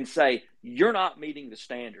people and say, you're not meeting the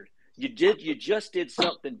standard. You just did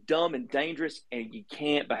something dumb and dangerous, and you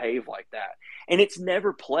can't behave like that. And it's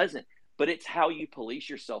never pleasant, but it's how you police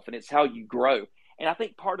yourself, and it's how you grow. And I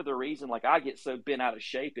think part of the reason, like, I get so bent out of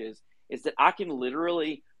shape is that I can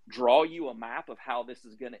literally draw you a map of how this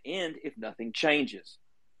is going to end if nothing changes.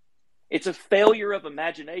 It's a failure of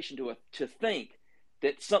imagination to think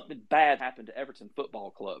that something bad happened to Everton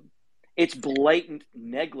Football Club. It's blatant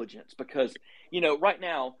negligence because, right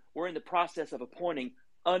now we're in the process of appointing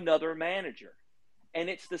another manager. And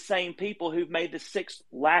it's the same people who've made the 6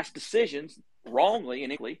 last decisions wrongly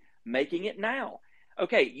and incorrectly, making it now.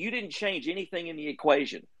 Okay, you didn't change anything in the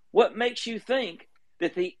equation. What makes you think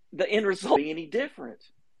that the end result will be any different?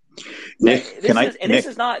 Nick, this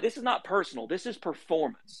is not personal. This is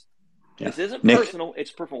performance. Yeah. This isn't Nick, personal.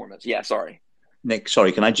 It's performance. Yeah, sorry. Nick,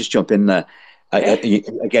 sorry, can I just jump in there? Yeah.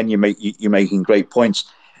 Again, you're making great points.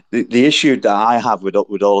 The issue that I have with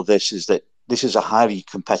all of this is that this is a highly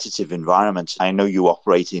competitive environment. I know you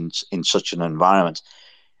operate in such an environment.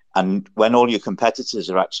 And when all your competitors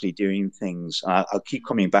are actually doing things, I'll keep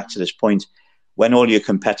coming back to this point, when all your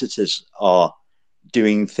competitors are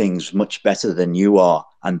doing things much better than you are,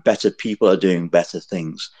 and better people are doing better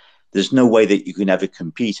things, there's no way that you can ever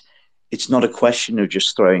compete. It's not a question of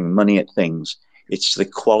just throwing money at things. It's the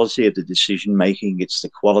quality of the decision making. It's the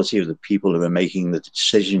quality of the people who are making the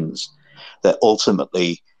decisions that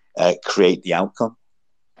ultimately create the outcome.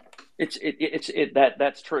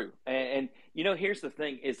 That's true. And here's the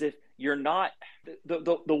thing: is if you're not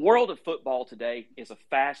the world of football today is a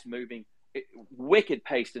fast moving, wicked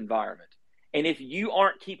paced environment. And if you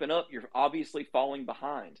aren't keeping up, you're obviously falling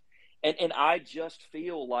behind. And I just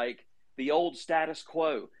feel like the old status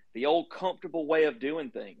quo, the old comfortable way of doing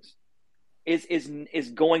things is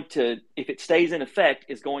going to, if it stays in effect,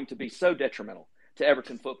 is going to be so detrimental to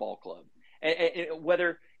Everton Football Club. And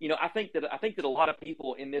whether, I think that a lot of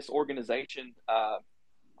people in this organization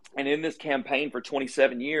and in this campaign for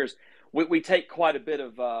 27 years, we take quite a bit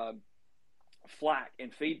of flack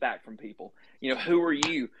and feedback from people. Who are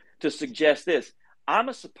you to suggest this? I'm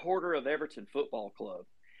a supporter of Everton Football Club.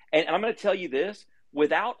 And I'm going to tell you this,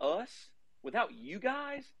 without us, without you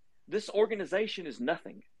guys, this organization is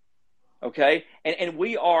nothing. Okay? And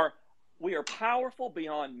we are powerful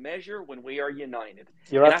beyond measure when we are united.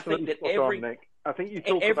 You're and absolutely spot on, Nick. I think you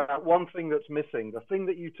talk about one thing that's missing. The thing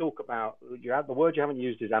that you talk about, the word you haven't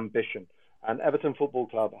used is ambition. And Everton Football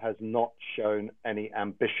Club has not shown any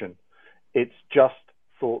ambition. It's just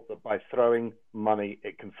thought that by throwing money,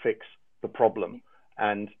 it can fix the problem.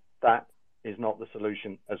 And that is not the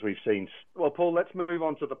solution, as we've seen. Well, Paul, let's move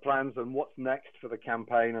on to the plans and what's next for the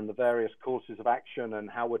campaign and the various courses of action and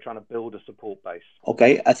how we're trying to build a support base.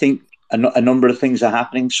 Okay, I think a number of things are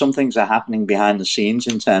happening. Some things are happening behind the scenes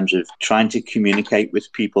in terms of trying to communicate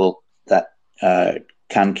with people that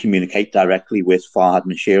can communicate directly with Farhad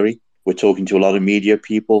Moshiri. We're talking to a lot of media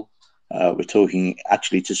people. We're talking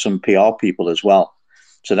actually to some PR people as well.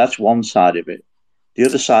 So that's one side of it. The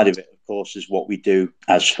other side of it, of course, is what we do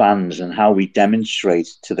as fans and how we demonstrate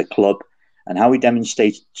to the club and how we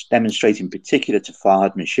demonstrate in particular to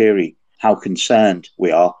Farhad Moshiri how concerned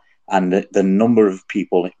we are and the number of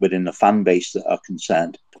people within the fan base that are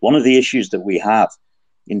concerned. One of the issues that we have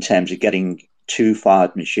in terms of getting to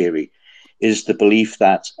Farhad Moshiri is the belief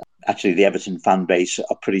that actually the Everton fan base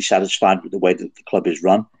are pretty satisfied with the way that the club is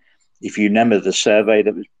run. If you remember the survey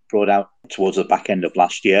that was brought out towards the back end of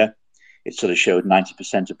last year, it sort of showed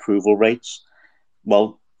 90% approval rates.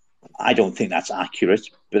 Well, I don't think that's accurate,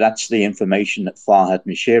 but that's the information that Farhad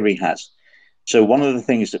Moshiri has. So one of the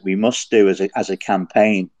things that we must do as a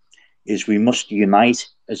campaign is we must unite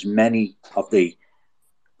as many of the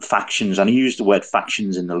factions, and I use the word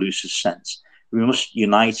factions in the loosest sense. We must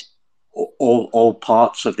unite all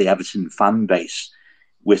parts of the Everton fan base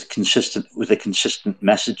with a consistent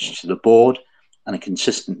message to the board and a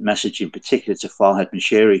consistent message in particular to Farhad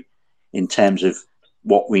Moshiri in terms of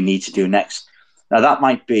what we need to do next. Now, that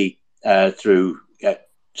might be through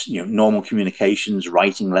normal communications,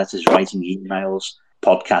 writing letters, writing emails,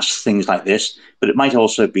 podcasts, things like this. But it might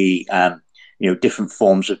also be different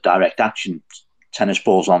forms of direct action, tennis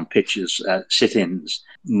balls on pitches, sit-ins,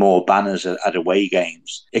 more banners at away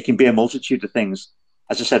games. It can be a multitude of things.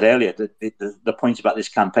 As I said earlier, the point about this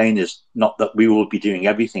campaign is not that we will be doing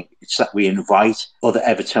everything. It's that we invite other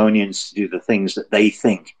Evertonians to do the things that they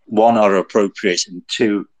think, one, are appropriate, and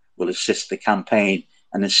two, will assist the campaign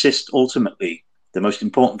and assist ultimately the most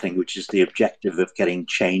important thing, which is the objective of getting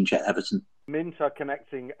change at Everton. Mint are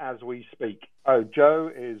connecting as we speak. Oh,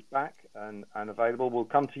 Joe is back and available. We'll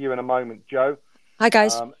come to you in a moment, Joe. Hi,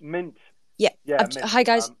 guys. Mint. Yeah. Mint. Hi,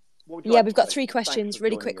 guys. We've got 3 questions,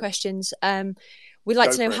 really quick questions. We'd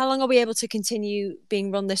like to know how long are we able to continue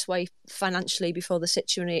being run this way financially before the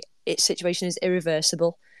situation is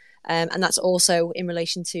irreversible? And that's also in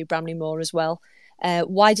relation to Bramley Moore as well.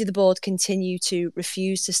 Why do the board continue to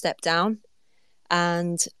refuse to step down?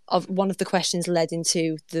 And one of the questions led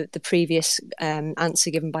into the previous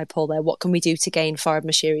answer given by Paul there. What can we do to gain Farhad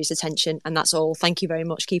Moshiri's attention? And that's all. Thank you very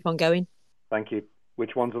much. Keep on going. Thank you.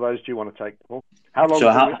 Which ones of those do you want to take, Paul? How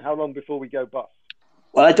long before we go bust?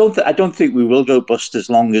 Well, I don't think we will go bust as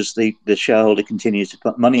long as the shareholder continues to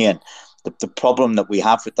put money in. The problem that we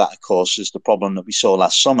have with that, of course, is the problem that we saw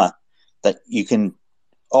last summer, that you can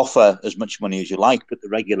offer as much money as you like, but the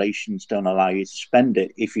regulations don't allow you to spend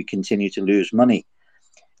it if you continue to lose money.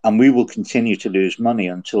 And we will continue to lose money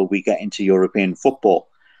until we get into European football.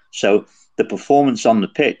 So the performance on the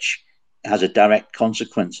pitch has a direct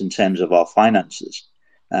consequence in terms of our finances.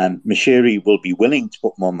 Mashiri will be willing to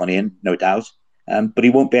put more money in, no doubt, but he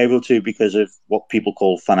won't be able to because of what people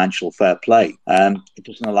call financial fair play. It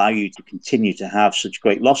doesn't allow you to continue to have such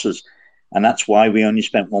great losses. And that's why we only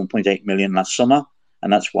spent 1.8 million last summer.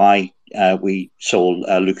 And that's why we sold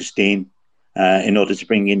Lucas Dean in order to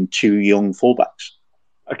bring in 2 young fullbacks.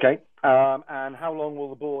 Okay. And how long will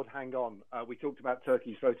the board hang on? We talked about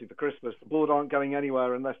turkeys voting for Christmas. The board aren't going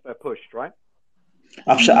anywhere unless they're pushed, right?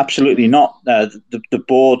 Absolutely not. The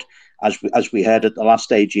board, as we heard at the last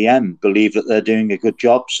AGM, believe that they're doing a good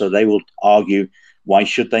job, so they will argue why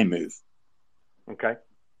should they move. Okay.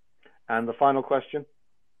 And the final question?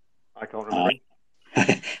 I can't remember.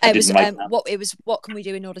 What can we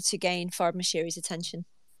do in order to gain Farhad Moshiri's attention?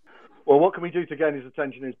 Well, what can we do to gain his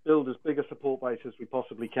attention is build as big a support base as we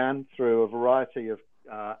possibly can through a variety of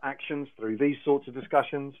actions, through these sorts of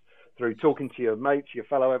discussions, through talking to your mates, your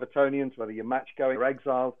fellow Evertonians, whether you're match going or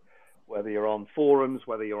exiled, whether you're on forums,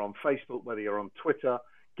 whether you're on Facebook, whether you're on Twitter,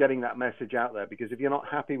 getting that message out there. Because if you're not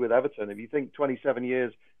happy with Everton, if you think 27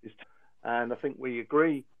 years is, and I think we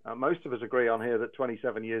agree, most of us agree on here that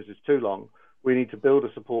 27 years is too long, we need to build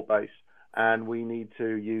a support base, and we need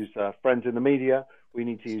to use friends in the media, we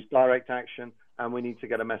need to use direct action, and we need to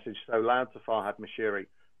get a message so loud to Farhad Moshiri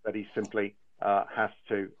that he simply has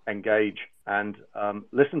to engage and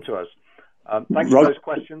listen to us. Thanks for those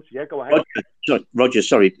questions. Yeah, go ahead. Roger,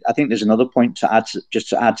 sorry. I think there's another point to add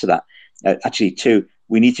to that. Actually, too,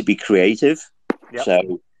 we need to be creative. Yep.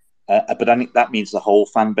 So, but I think that means the whole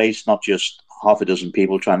fan base, not just half a dozen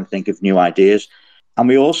people trying to think of new ideas. And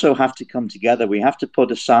we also have to come together. We have to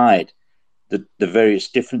put aside the various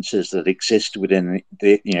differences that exist within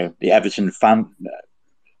the Everton fan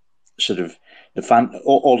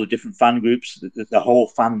all the different fan groups, the whole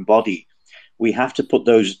fan body. We have to put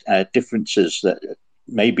those differences that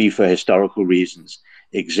maybe for historical reasons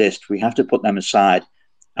exist. We have to put them aside,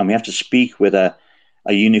 and we have to speak with a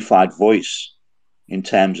unified voice in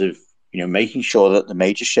terms of making sure that the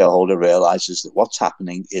major shareholder realizes that what's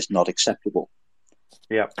happening is not acceptable.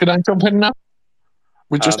 Yeah. Could I jump in now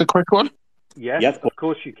with just a quick one? Yes, of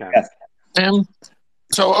course you can. Yeah.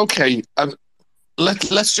 So okay,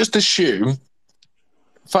 let's just assume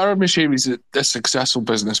Farhad Moshiri is a successful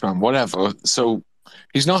businessman, whatever. So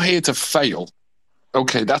he's not here to fail.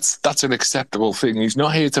 Okay, that's an acceptable thing. He's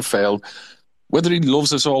not here to fail. Whether he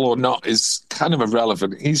loves us all or not is kind of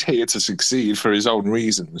irrelevant. He's here to succeed for his own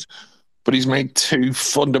reasons. But he's made 2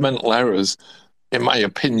 fundamental errors, in my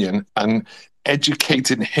opinion, and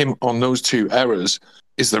educating him on those 2 errors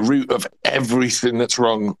is the root of everything that's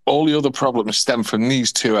wrong. All the other problems stem from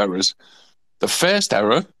these 2 errors. The first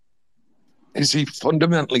error is he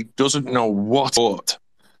fundamentally doesn't know what he bought.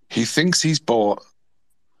 He thinks he's bought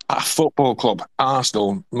a football club,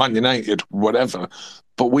 Arsenal, Man United, whatever,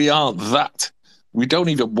 but we aren't that. We don't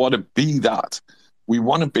even want to be that. We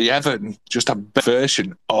want to be Everton, just a better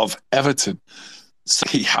version of Everton. So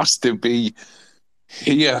he has to be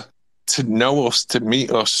here to know us, to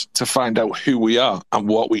meet us, to find out who we are and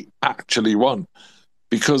what we actually want.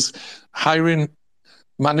 Because hiring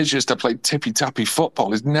managers to play tippy-tappy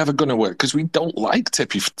football is never going to work because we don't like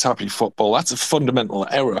tippy-tappy football. That's a fundamental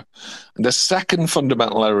error. And the second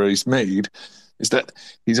fundamental error he's made is that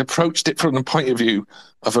he's approached it from the point of view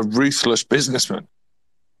of a ruthless businessman.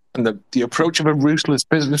 And the approach of a ruthless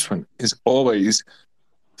businessman is always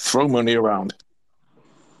throw money around.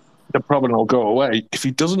 The problem will go away. If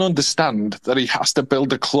he doesn't understand that he has to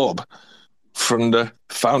build a club from the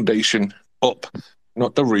foundation up,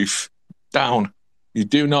 not the roof, down. You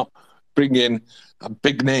do not bring in a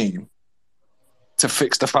big name to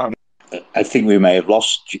fix the foundation. I think we may have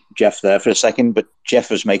lost Jeff there for a second, but Jeff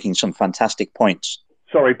was making some fantastic points.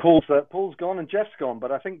 Sorry, Paul's gone and Jeff's gone,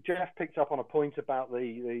 but I think Jeff picked up on a point about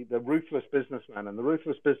the ruthless businessman, and the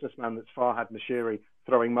ruthless businessman that's Farhad Moshiri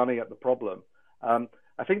throwing money at the problem.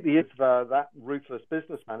 I think that ruthless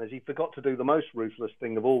businessman is he forgot to do the most ruthless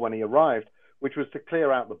thing of all when he arrived, which was to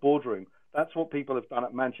clear out the boardroom. That's what people have done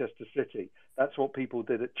at Manchester City. That's what people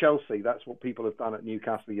did at Chelsea. That's what people have done at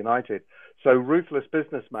Newcastle United. So ruthless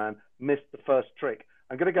businessman missed the first trick.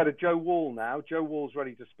 I'm going to go to Joe Wall now. Joe Wall's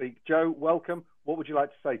ready to speak. Joe, welcome. What would you like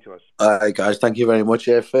to say to us? Hi, guys. Thank you very much.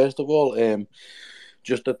 First of all,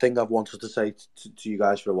 just the thing I've wanted to say to you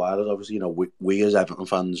guys for a while is obviously, you know, we as Everton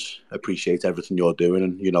fans appreciate everything you're doing,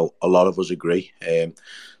 and you know, a lot of us agree.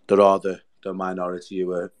 There are the minority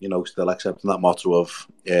who are, you know, still accepting that motto of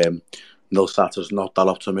Neil Satter's not that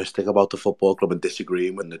optimistic about the football club and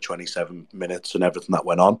disagreeing with the 27 minutes and everything that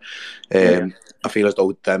went on. I feel as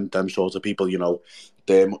though them sorts of people, you know,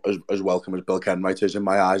 they're as welcome as Bill Kenwright is in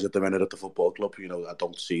my eyes at the minute at the football club. You know, I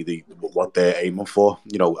don't see what they're aiming for.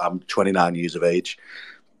 You know, I'm 29 years of age.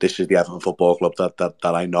 This is the Everton Football Club that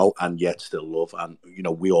I know and yet still love. And, you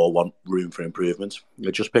know, we all want room for improvement.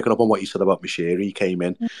 Just picking up on what you said about Mashiri, he came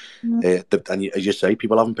in. And as you say,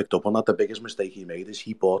 people haven't picked up on that. The biggest mistake he made is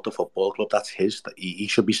he bought the football club. That's his. He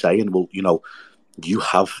should be saying, well, you know, you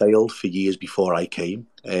have failed for years before I came.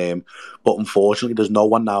 But unfortunately, there's no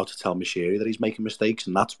one now to tell Mashiri that he's making mistakes.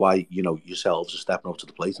 And that's why, you know, yourselves are stepping up to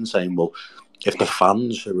the plate and saying, well, if the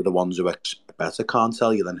fans who are the ones who expect better can't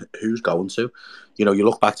tell you, then who's going to? You know, you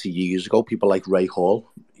look back to years ago, people like Ray Hall,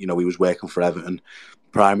 you know, he was working for Everton,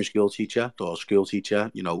 primary school teacher or school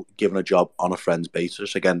teacher, you know, given a job on a friend's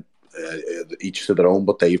basis. Again, each to their own,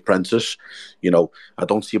 but Dave Prentice, you know, I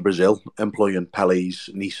don't see Brazil employing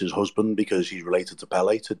Pele's niece's husband because he's related to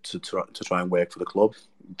Pele to try and work for the club.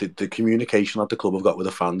 The communication that the club have got with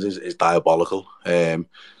the fans is diabolical.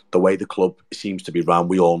 The way the club seems to be run,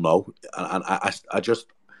 we all know, and I just,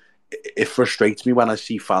 it frustrates me when I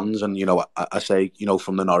see fans, and you know, I say, you know,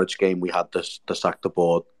 from the Norwich game we had the sack the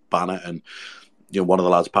board banner, and you know, one of the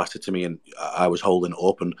lads passed it to me, and I was holding it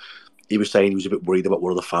up, and he was saying he was a bit worried about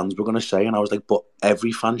what other fans were going to say, and I was like, but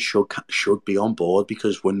every fan should be on board,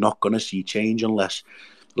 because we're not going to see change unless,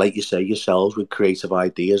 like you say yourselves, with creative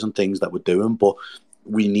ideas and things that we're doing, but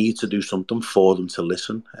we need to do something for them to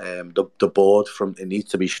listen. The board, it needs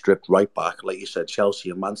to be stripped right back, like you said, Chelsea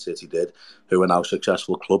and Man City did, who are now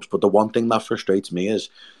successful clubs. But the one thing that frustrates me is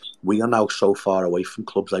we are now so far away from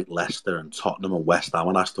clubs like Leicester and Tottenham and West Ham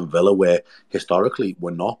and Aston Villa, where historically we're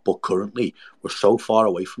not, but currently we're so far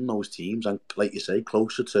away from those teams, and like you say,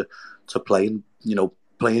 closer to playing, you know,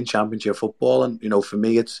 playing championship football. And you know, for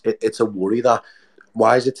me, it's a worry that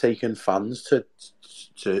why is it taking fans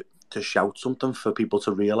to shout something for people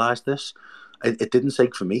to realise this? It didn't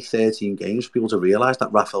take, for me, 13 games for people to realise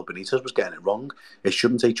that Rafael Benitez was getting it wrong. It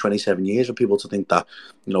shouldn't take 27 years for people to think that,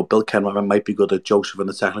 you know, Bill Kenwright might be good at Joseph and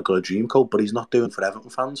the technical or dream code, but he's not doing it for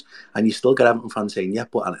Everton fans. And you still get Everton fans saying, yeah,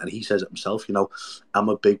 but, and he says it himself, you know, I'm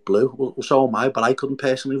a big blue. Well, so am I, but I couldn't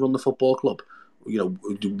personally run the football club, you know,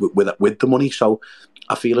 with the money. So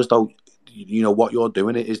I feel as though, you know, what you're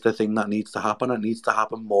doing is the thing that needs to happen. It needs to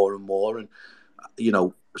happen more and more. And, you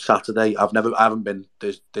know, Saturday, I haven't been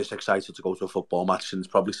this excited to go to a football match since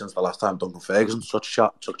the last time Duncan Ferguson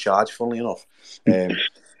took charge. Funnily enough, and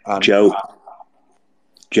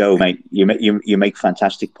Joe, mate, you make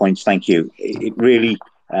fantastic points. Thank you. It really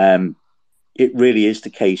is the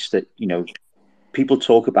case that, you know, people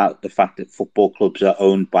talk about the fact that football clubs are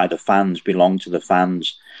owned by the fans, belong to the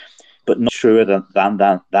fans, but not truer than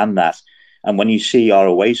that. And when you see our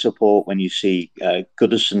away support, when you see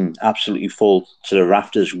Goodison absolutely full to the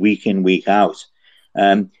rafters week in, week out,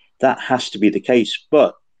 that has to be the case.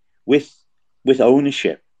 But with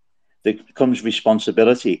ownership, there comes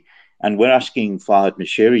responsibility. And we're asking Fahad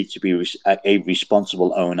Mashiri to be a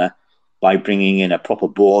responsible owner by bringing in a proper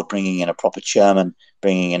board, bringing in a proper chairman,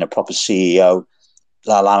 bringing in a proper CEO,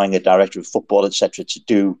 allowing a director of football, etc., to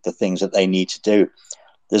do the things that they need to do.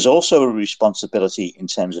 There's also a responsibility in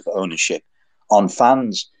terms of ownership on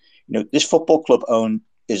fans. You know, this football club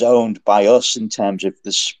is owned by us in terms of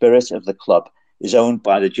the spirit of the club, is owned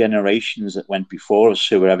by the generations that went before us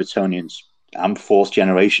who were Evertonians. I'm fourth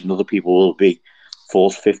generation, other people will be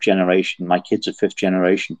fourth, fifth generation. My kids are fifth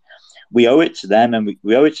generation. We owe it to them, and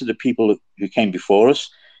we owe it to the people who came before us,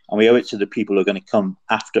 and we owe it to the people who are going to come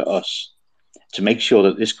after us to make sure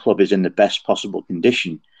that this club is in the best possible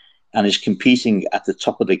condition and is competing at the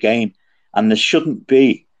top of the game. And there shouldn't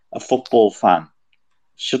be a football fan,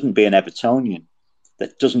 shouldn't be an Evertonian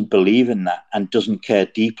that doesn't believe in that and doesn't care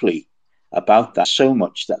deeply about that so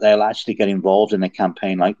much that they'll actually get involved in a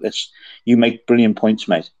campaign like this. You make brilliant points,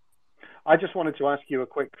 mate. I just wanted to ask you a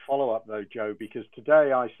quick follow-up, though, Joe, because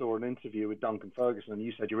today I saw an interview with Duncan Ferguson, and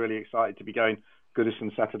you said you're really excited to be going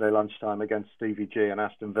Goodison Saturday lunchtime against Stevie G and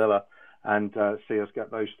Aston Villa and see us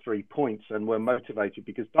get those 3 points, and we're motivated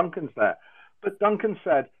because Duncan's there. But Duncan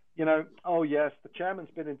said, you know, oh yes, the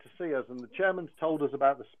chairman's been in to see us, and the chairman's told us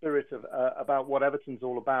about the spirit of about what Everton's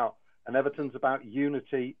all about, and Everton's about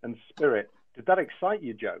unity and spirit. Did that excite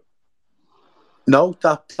you, Joe? No,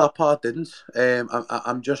 that part didn't.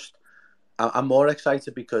 I'm more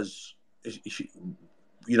excited because,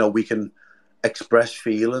 you know, we can express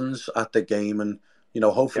feelings at the game, and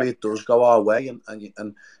hopefully it does go our way,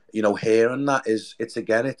 and hearing that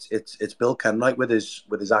it's Bill Kenwright with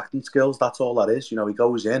his acting skills. That's all that is. He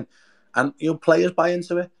goes in, and players buy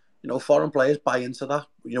into it. Foreign players buy into that.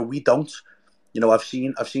 We don't. I've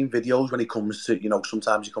seen videos when he comes to,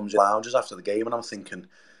 sometimes he comes in lounges after the game, and I'm thinking,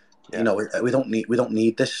 we don't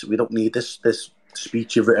need this. We don't need this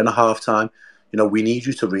speech you've written at half time. We need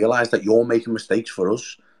you to realise that you're making mistakes for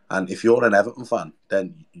us. And if you're an Everton fan,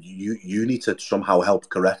 then you need to somehow help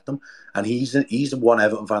correct them. And he's the one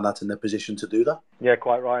Everton fan that's in the position to do that. Yeah,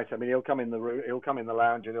 quite right. I mean, he'll come in the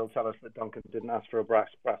lounge and he'll tell us that Duncan didn't ask for a brass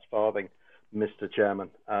farthing, Mr. Chairman.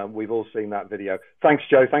 We've all seen that video. Thanks,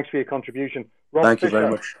 Joe. Thanks for your contribution. Rob Thank Fisher. you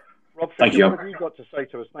very much. Rob Fisher, what have you got to say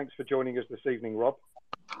to us? Thanks for joining us this evening, Rob.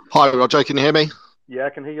 Hi, Roger. Can you hear me? Yeah, I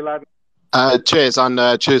can hear you loud. Cheers, and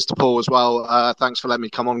cheers to Paul as well. Thanks for letting me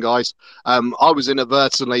come on, guys. I was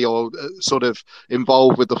inadvertently or sort of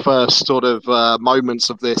involved with the first sort of moments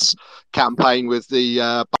of this campaign with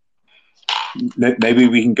the... Maybe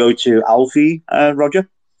we can go to Alfie, Roger?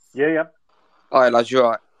 Yeah. All right, lads, you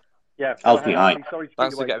all right? Yeah, Alfie, hi. Sorry to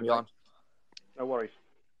Thanks for getting me on. No worries.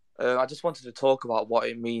 I just wanted to talk about what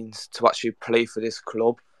it means to actually play for this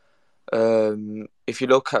club. If you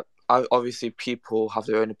look at, obviously people have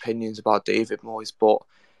their own opinions about David Moyes, but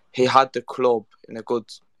he had the club in a good,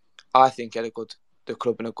 I think, the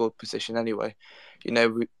club in a good position anyway.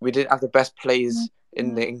 We didn't have the best players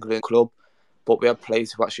in the England club, but we had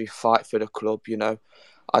players who actually fight for the club.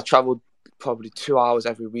 I travelled probably 2 hours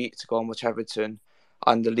every week to go and watch Everton,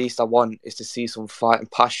 and the least I want is to see some fight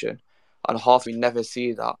and passion, and half we never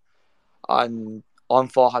see that. And on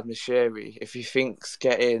Farhad Moshiri, if he thinks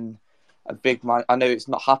getting a big man, I know it's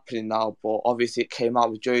not happening now, but obviously it came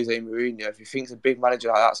out with Jose Mourinho. If he thinks a big manager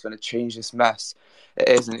like that's going to change this mess, it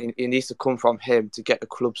isn't. It needs to come from him to get the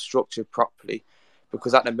club structured properly,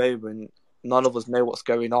 because at the moment none of us know what's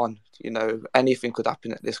going on. Anything could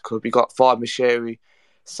happen at this club. You got Farhad Moshiri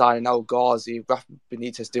signing El Ghazi. Rafa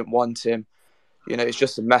Benitez didn't want him. It's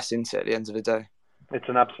just a mess, isn't it, at the end of the day? It's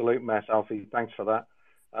an absolute mess, Alfie. Thanks for that.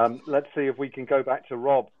 Let's see if we can go back to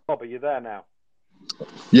Rob. Rob, are you there now?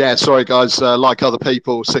 Yeah, sorry, guys. Like other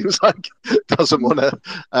people, seems like doesn't want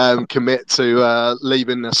to commit to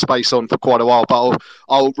leaving the space on for quite a while. But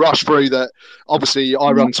I'll rush through that. Obviously,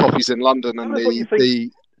 I run Toffees in London, and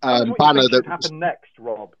the banner that should happen next,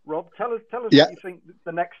 Rob. Rob, tell us what you think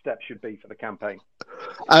the next step should be for the campaign.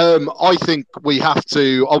 I think we have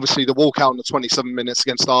to, obviously the walkout in the 27 minutes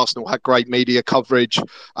against Arsenal had great media coverage.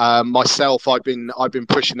 Myself, I've been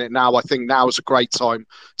pushing it now. I think now is a great time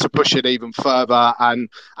to push it even further, and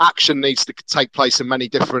action needs to take place in many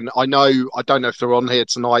different, I don't know if they're on here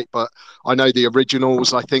tonight, but I know the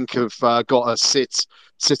Originals, I think, have got a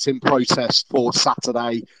sit-in protest for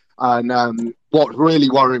Saturday. And what really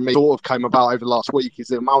worried me sort of came about over the last week is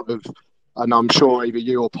the amount of, and I'm sure either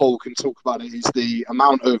you or Paul can talk about it, is the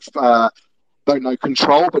amount of, don't know,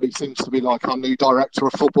 control, but he seems to be like our new director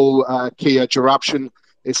of football, Kia Jarabshan,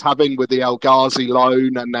 is having with the El Ghazi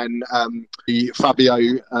loan, and then the Fabio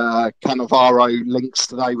Cannavaro links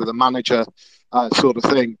today with a manager sort of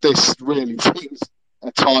thing. This really seems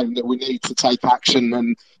a time that we need to take action,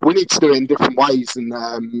 and we need to do it in different ways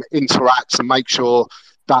and interact and make sure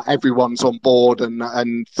that everyone's on board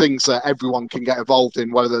and things that everyone can get involved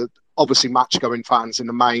in, whether obviously match-going fans in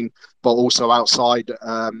the main, but also outside,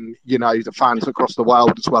 the fans across the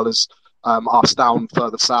world, as well as us down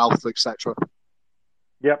further south, etc.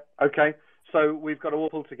 Yep. Okay. So we've got to all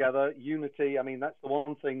pull together. Unity. I mean, that's the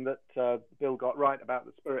one thing that Bill got right about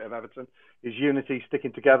the spirit of Everton is unity,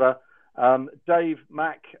 sticking together. Dave,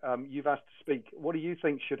 Mac, you've asked to speak. What do you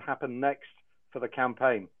think should happen next for the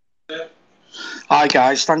campaign? Hi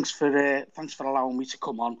guys, thanks for allowing me to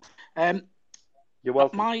come on. You're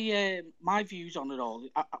welcome. My views on it all.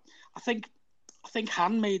 I think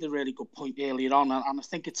Han made a really good point earlier on, and I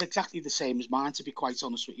think it's exactly the same as mine, to be quite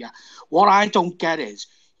honest with you. What I don't get is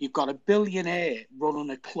you've got a billionaire running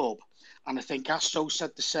a club, and I think Astro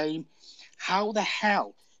said the same. How the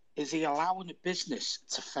hell is he allowing a business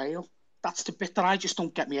to fail? That's the bit that I just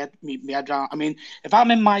don't get my head around. I mean, if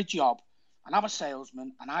I'm in my job and I'm a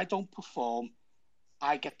salesman and I don't perform,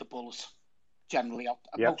 I get the bullet generally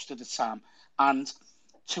most of the time. And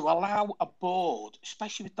to allow a board,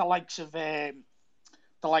 especially with the likes of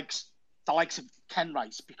Ken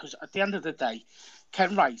Rice, because at the end of the day,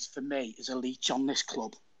 Ken Rice for me is a leech on this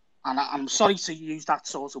club. And I'm sorry to use that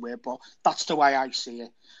sort of word, but that's the way I see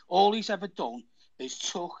it. All he's ever done is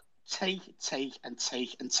take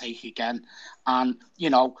again. And,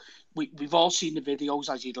 we've all seen the videos,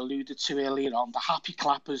 as you'd alluded to earlier on, the happy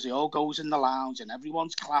clappers, they all goes in the lounge and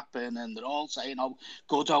everyone's clapping and they're all saying, oh,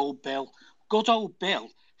 good old Bill. good old Bill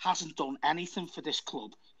hasn't done anything for this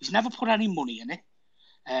club. He's never put any money in it.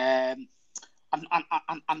 And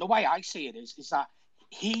the way I see it is that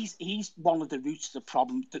he's one of the roots of the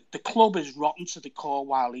problem. The club is rotten to the core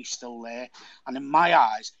while he's still there, and in my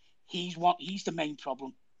eyes, he's the main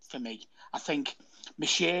problem for me. I think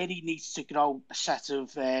Mashiri needs to grow a set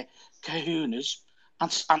of kahunas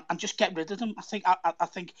and just get rid of them. I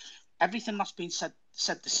think everything that's been said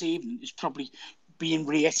this evening is probably being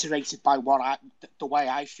reiterated by the way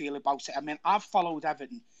I feel about it. I mean, I've followed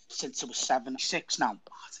Everton since I was 76 now.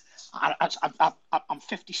 I'm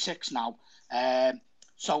 56 now.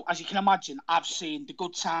 So as you can imagine, I've seen the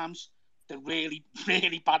good times, the really,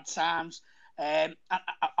 really bad times, a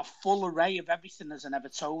full array of everything as an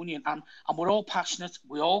Evertonian. And we're all passionate,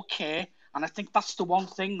 we all care. And I think that's the one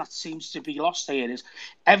thing that seems to be lost here is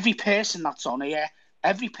every person that's on here,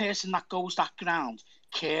 every person that goes that ground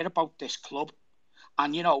care about this club.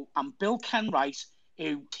 And, and Bill Kenwright,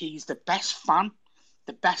 he's the best fan,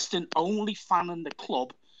 the best and only fan in the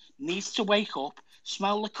club, needs to wake up,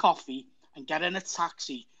 smell the coffee, and get in a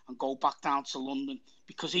taxi and go back down to London,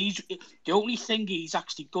 because the only thing he's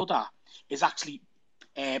actually good at is actually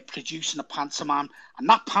producing a pantomime, and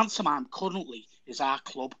that pantomime currently is our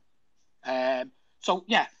club. So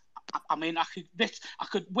yeah, I mean, I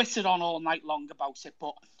could whitter on all night long about it,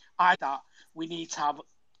 but we need to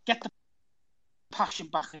get the passion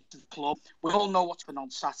back into the club. We all know what's been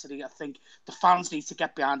on Saturday. I think the fans need to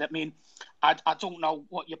get behind it. I mean, I don't know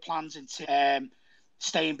what your plans into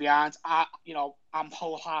staying behind. I'm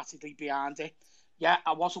wholeheartedly behind it. Yeah,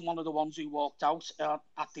 I wasn't one of the ones who walked out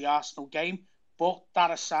at the Arsenal game, but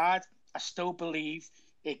that aside, I still believe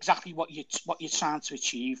exactly what you're trying to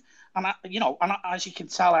achieve. And as you can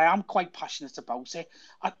tell, I am quite passionate about it.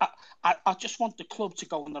 I just want the club to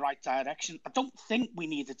go in the right direction. I don't think we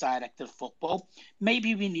need a director of football.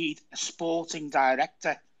 Maybe we need a sporting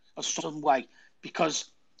director of some way,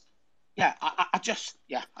 because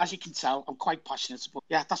as you can tell, I'm quite passionate. But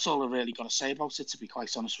yeah, that's all I really got to say about it, to be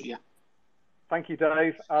quite honest with you. Thank you,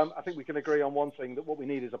 Dave. I think we can agree on one thing, that what we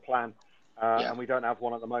need is a plan. And we don't have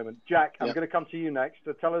one at the moment. Jack, I'm going to come to you next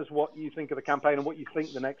to tell us what you think of the campaign and what you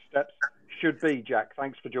think the next steps should be. Jack,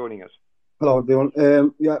 thanks for joining us. Hello, everyone.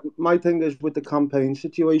 My thing is with the campaign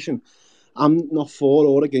situation, I'm not for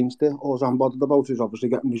or against it. All I'm bothered about is obviously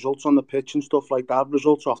getting results on the pitch and stuff like that,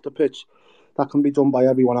 results off the pitch. That can be done by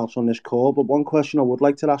everyone else on this call. But one question I would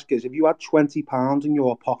like to ask is, if you had £20 in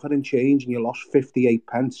your pocket in change and you lost 58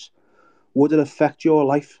 pence, would it affect your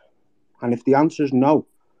life? And if the answer is no,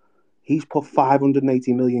 he's put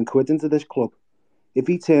 580 million quid into this club. If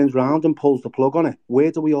he turns round and pulls the plug on it,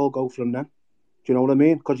 where do we all go from then? Do you know what I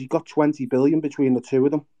mean? Because he's got 20 billion between the two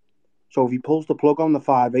of them. So if he pulls the plug on the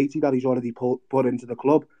 580 that he's already put into the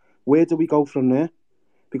club, where do we go from there?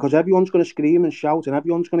 Because everyone's going to scream and shout, and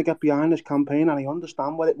everyone's going to get behind this campaign, and I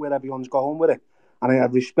understand where everyone's going with it, and I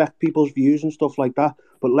respect people's views and stuff like that.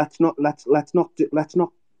 But let's not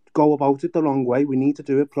go about it the wrong way. We need to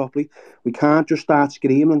do it properly. We can't just start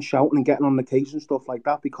screaming and shouting and getting on the case and stuff like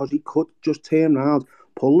that, because he could just turn around,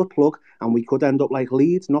 pull the plug, and we could end up like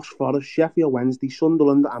Leeds, Notts Forest, Sheffield Wednesday,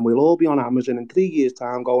 Sunderland, and we'll all be on Amazon in 3 years'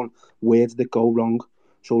 time going, where did it go wrong?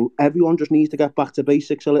 So everyone just needs to get back to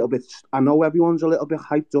basics a little bit. I know everyone's a little bit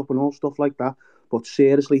hyped up and all stuff like that, but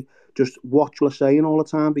seriously, just watch what you're saying all the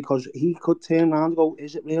time, because he could turn around and go,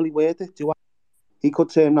 is it really worth it? He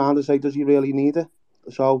could turn around and say, does he really need it?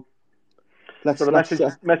 So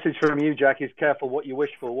the message from you, Jack, is careful what you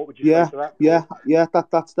wish for. What would you say to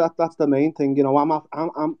that? That's the main thing.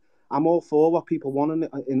 I'm all for what people want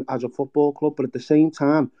in as a football club, but at the same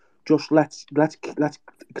time, just let's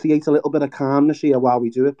create a little bit of calmness here while we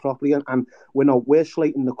do it properly. And we're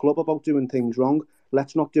slating the club about doing things wrong.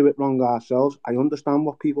 Let's not do it wrong ourselves. I understand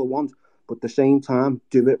what people want, but at the same time,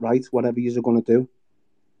 do it right, whatever you're going to do.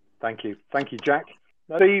 Thank you, Jack.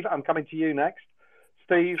 Steve, I'm coming to you next.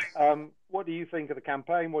 Steve, what do you think of the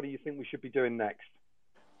campaign? What do you think we should be doing next?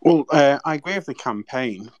 Well, I agree with the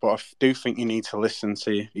campaign, but I do think you need to listen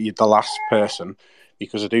to the last person,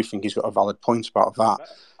 because I do think he's got a valid point about that.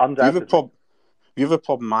 Undoubtedly. The other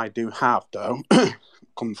problem I do have, though,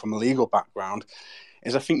 coming from a legal background,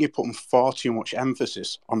 is I think you're putting far too much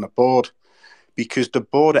emphasis on the board, because the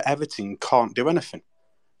board at Everton can't do anything.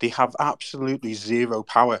 They have absolutely zero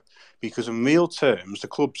power, because in real terms, the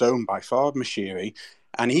club's owned by Farhad Moshiri,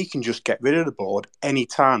 and he can just get rid of the board any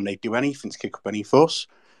time they do anything to kick up any fuss.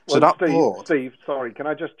 Steve, sorry, can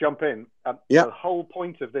I just jump in? The whole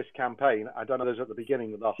point of this campaign, I don't know if it was at the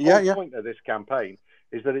beginning, but the whole point of this campaign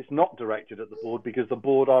is that it's not directed at the board, because the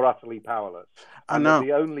board are utterly powerless. And that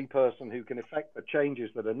the only person who can effect the changes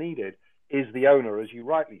that are needed is the owner, as you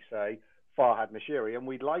rightly say. Farhad Moshiri, and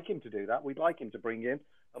we'd like him to do that. We'd like him to bring in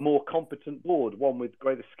a more competent board, one with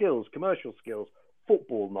greater skills, commercial skills,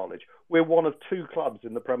 football knowledge. We're one of 2 clubs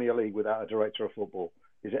in the Premier League without a director of football.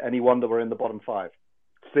 Is it any wonder we're in the bottom 5?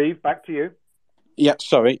 Steve, back to you. Yeah,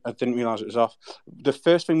 sorry, I didn't realise it was off. The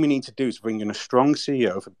first thing we need to do is bring in a strong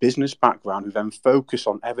CEO with a business background who then focus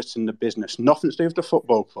on Everton, the business, nothing to do with the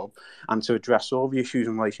football club, and to address all the issues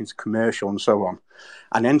in relation to commercial and so on.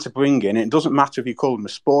 And then to bring in, it doesn't matter if you call them a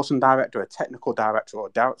sporting director, a technical director, or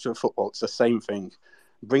a director of football, it's the same thing.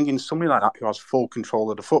 Bring in somebody like that who has full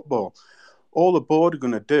control of the football. All the board are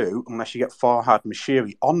going to do, unless you get Farhad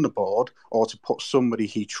Moshiri on the board, or to put somebody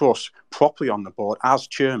he trusts properly on the board as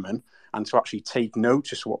chairman, and to actually take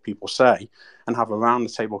notice of what people say and have a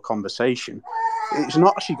round-the-table conversation, it's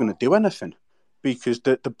not actually going to do anything, because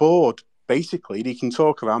the board, basically, they can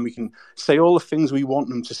talk around, we can say all the things we want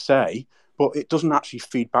them to say, but it doesn't actually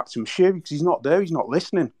feed back to Moshiri because he's not there, he's not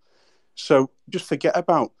listening. So just forget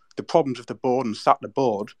about the problems with the board and sack the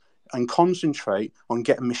board and concentrate on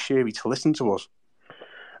getting Moshiri to listen to us.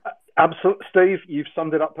 Absolutely, Steve, you've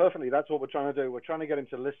summed it up perfectly. That's what we're trying to do. We're trying to get him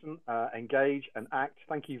to listen, engage, and act.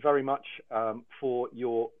 Thank you very much for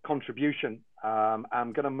your contribution. I'm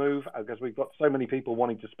going to move, because we've got so many people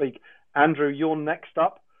wanting to speak. Andrew, you're next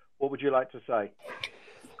up. What would you like to say?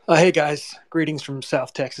 Hey, guys. Greetings from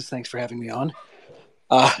South Texas. Thanks for having me on.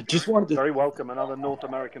 Just wanted to... Very welcome, another North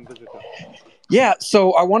American visitor. Yeah,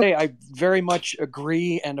 so I want to say I very much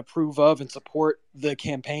agree and approve of and support the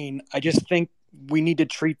campaign. I just think we need to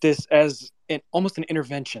treat this as almost an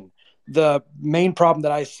intervention. The main problem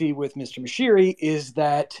that I see with Mr. Moshiri is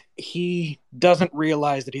that he doesn't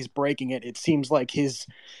realize that he's breaking it. It seems like his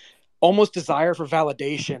almost desire for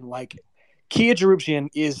validation, like Kia Jarubjian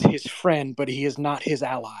is his friend, but he is not his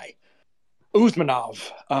ally. Usmanov,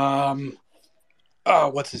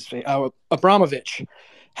 what's his name? Abramovich,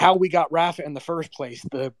 how we got Rafa in the first place,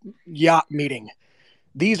 the yacht meeting.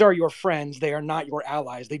 These are your friends. They are not your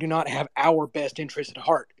allies. They do not have our best interest at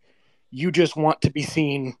heart. You just want to be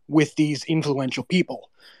seen with these influential people.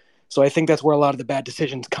 So I think that's where a lot of the bad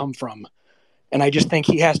decisions come from. And I just think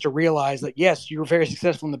he has to realize that, yes, you're very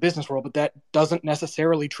successful in the business world, but that doesn't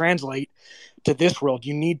necessarily translate to this world.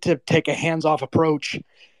 You need to take a hands-off approach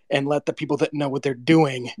and let the people that know what they're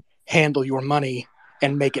doing handle your money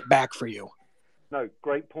and make it back for you. No,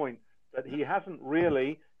 great point. That he hasn't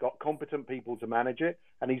really got competent people to manage it,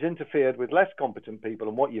 and he's interfered with less competent people,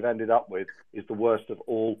 and what you've ended up with is the worst of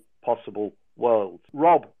all possible worlds.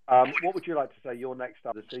 Rob, what would you like to say? You're next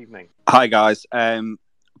up this evening. Hi, guys.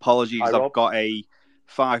 Apologies, Hi, Rob. I've got a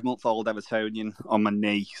 5-month-old Evertonian on my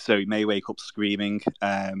knee, so he may wake up screaming,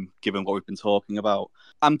 given what we've been talking about.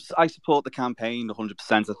 I support the campaign 100%.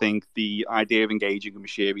 I think the idea of engaging with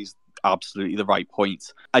Moshiri is absolutely the right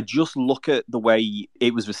point. I just look at the way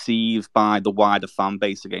it was received by the wider fan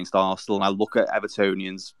base against Arsenal, and I look at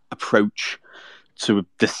Evertonians' approach to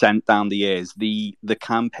descent down the years. The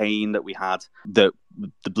campaign that we had, that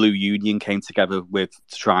the Blue Union came together with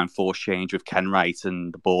to try and force change with Ken Wright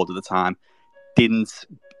and the board at the time,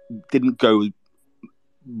 didn't go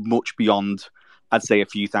much beyond, I'd say, a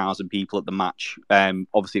few thousand people at the match.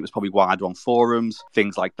 Obviously, it was probably wider on forums,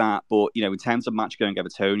 things like that. But, in terms of match-going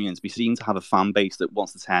Evertonians, we seem to have a fan base that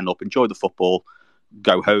wants to turn up, enjoy the football,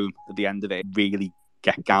 go home at the end of it, really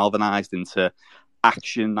get galvanised into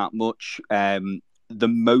action that much. The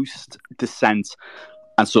most dissent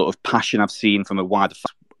and sort of passion I've seen from a wider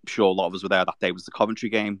fan, I'm sure a lot of us were there that day, was the Coventry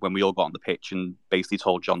game when we all got on the pitch and basically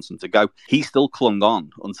told Johnson to go. He still clung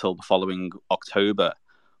on until the following October,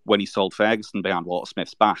 when he sold Ferguson behind Walter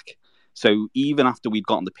Smith's back. So even after we'd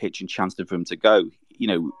got on the pitch and chanted for him to go,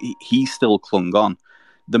 he still clung on.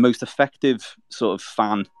 The most effective sort of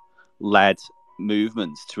fan-led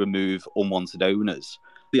movements to remove unwanted owners,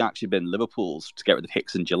 they actually been Liverpool's to get rid of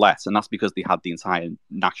Hicks and Gillette, and that's because they had the entire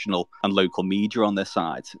national and local media on their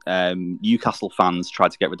side. Newcastle fans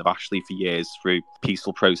tried to get rid of Ashley for years through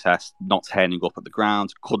peaceful protest, not turning up at the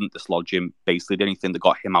ground, couldn't dislodge him. Basically, the only thing that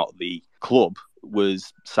got him out of the club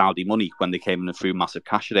was Saudi money when they came in and threw massive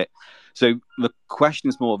cash at it. So the question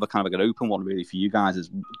is more of a kind of like an open one really for you guys, is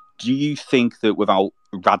do you think that without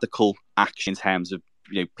radical action in terms of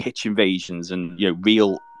pitch invasions and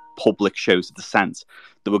real public shows of dissent,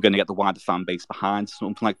 that we're going to get the wider fan base behind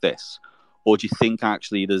something like this? Or do you think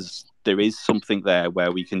actually there is something there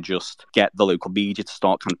where we can just get the local media to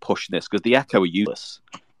start kind of pushing this? Because the Echo are useless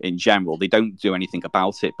in general. They don't do anything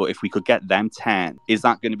about it. But if we could get them turned, is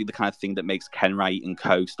that going to be the kind of thing that makes Ken Wright and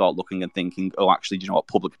co start looking and thinking, oh, actually, do you know what,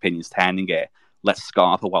 public opinion's turning here? Let's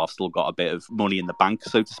scarf while I've still got a bit of money in the bank,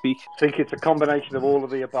 so to speak. I think it's a combination of all of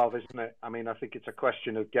the above, isn't it? I mean, I think it's a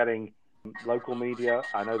question of getting local media.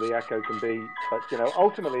 I know the echo can be, but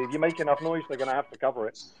ultimately, if you make enough noise, they're going to have to cover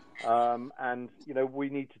it. And we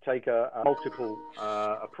need to take a multiple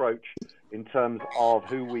approach in terms of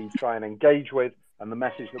who we try and engage with and the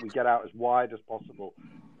message that we get out as wide as possible.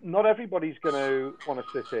 Not everybody's going to want to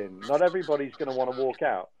sit in. Not everybody's going to want to walk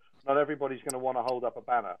out. Not everybody's going to want to hold up a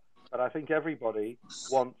banner. But I think everybody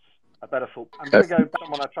wants a better football. I'm going to go back to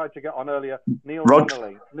someone I tried to get on earlier, Neil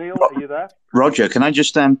Donnelly. Neil, are you there? Roger, can I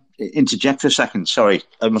just interject for a second? Sorry,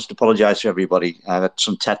 I must apologise to everybody. I had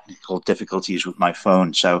some technical difficulties with my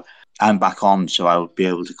phone, so I'm back on, so I'll be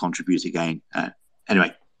able to contribute again.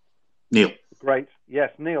 Anyway, Neil. Great.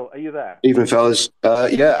 Yes, Neil, are you there? Evening, fellas.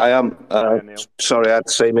 Yeah, I am. Sorry, I had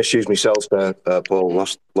the same issues myself there, Paul.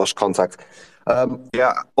 Lost contact.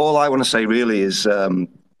 Yeah, all I want to say really is,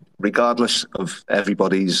 regardless of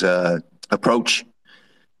everybody's approach,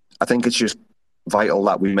 I think it's just vital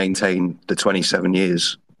that we maintain the 27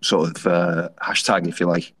 years sort of hashtag, if you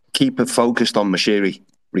like. Keep it focused on Moshiri,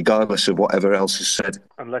 regardless of whatever else is said.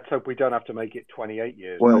 And let's hope we don't have to make it 28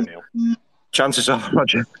 years, well, Neil. Chances are,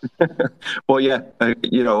 Roger. Well, yeah,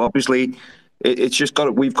 obviously, it's just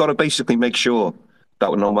we've got to basically make sure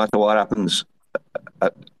that no matter what happens,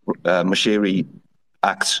 Moshiri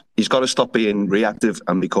acts. He's got to stop being reactive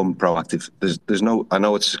and become proactive. There's no, I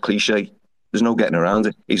know it's a cliche, there's no getting around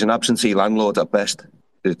it. He's an absentee landlord at best.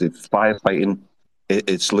 The firefighting,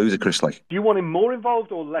 it's ludicrous. Like, do you want him more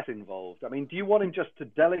involved or less involved? I mean, do you want him just to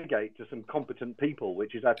delegate to some competent people,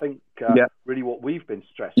 which is, I think, really what we've been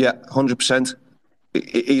stressing? Yeah, 100%.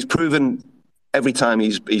 He's proven every time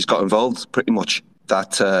he's got involved, pretty much,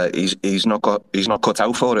 that he's not cut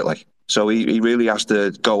out for it. Like, so he really has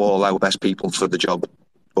to go all out, best people for the job,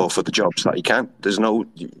 or for the jobs that he can. There's no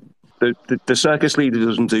the circus leader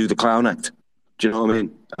doesn't do the clown act. Do you know what I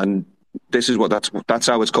mean? And this is that's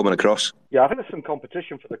how it's coming across. Yeah, I think there's some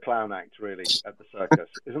competition for the clown act really at the circus,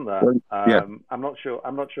 isn't there? Yeah. I'm not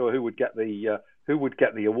sure who would get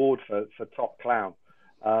the award for top clown.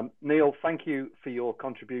 Neil, thank you for your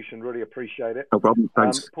contribution. Really appreciate it. No problem.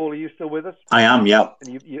 Thanks. Paul, are you still with us? I am. Yeah.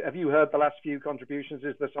 And have you heard the last few contributions?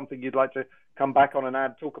 Is there something you'd like to come back on and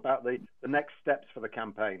add? Talk about the next steps for the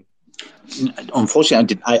campaign.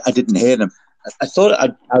 Unfortunately, I didn't hear them. I thought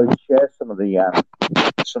I would share some of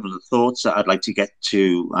the thoughts that I'd like to get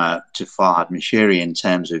to Farhad Moshiri in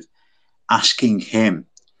terms of asking him,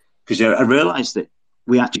 because I realised that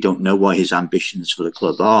we actually don't know what his ambitions for the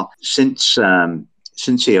club are. Since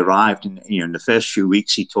he arrived, in the first few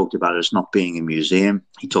weeks, he talked about us not being a museum.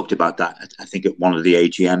 He talked about that, I think, at one of the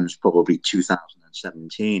AGMs, probably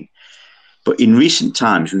 2017. But in recent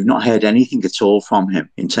times, we've not heard anything at all from him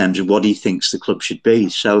in terms of what he thinks the club should be.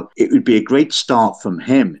 So it would be a great start from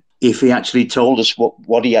him if he actually told us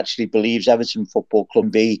what he actually believes Everton Football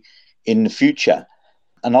Club be in the future.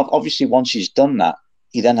 And obviously, once he's done that,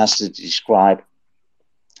 he then has to describe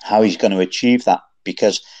how he's going to achieve that.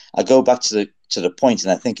 Because I go back to the point,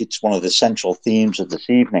 and I think it's one of the central themes of this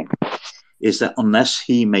evening, is that unless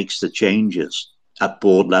he makes the changes at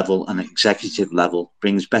board level and executive level,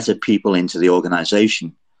 brings better people into the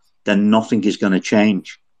organisation, then nothing is going to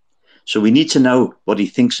change. So we need to know what he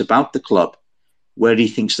thinks about the club, where he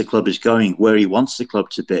thinks the club is going, where he wants the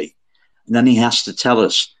club to be. And then he has to tell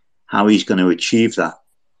us how he's going to achieve that,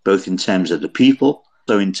 both in terms of the people,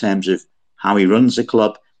 so in terms of how he runs the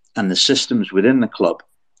club and the systems within the club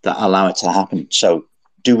that allow it to happen. So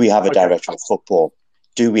do we have a director of football?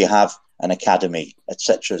 Do we have an academy,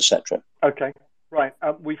 etc., etc.? Okay. Right.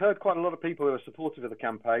 We've heard quite a lot of people who are supportive of the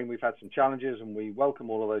campaign. We've had some challenges, and we welcome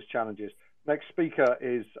all of those challenges. Next speaker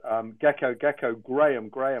is Gecko Graham.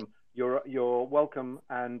 Graham, you're welcome.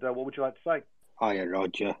 And what would you like to say? Hiya,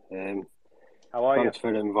 Roger. How are you? Thanks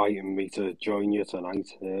for inviting me to join you tonight.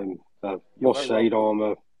 I must say, though, I'm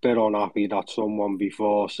a bit unhappy that someone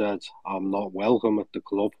before said I'm not welcome at the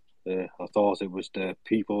club. I thought it was the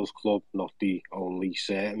People's Club, not the only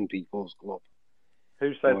certain People's Club.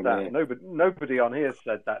 Who said that? Nobody on here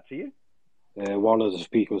said that to you. One of the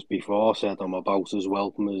speakers before said I'm about as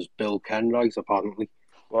welcome as Bill Kenwright, apparently.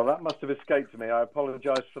 Well, that must have escaped me. I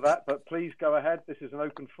apologise for that, but please go ahead. This is an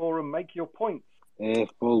open forum. Make your points.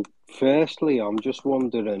 Well, firstly, I'm just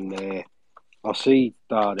wondering, I see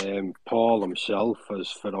that Paul himself has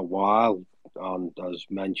for a while, and as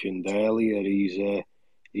mentioned earlier,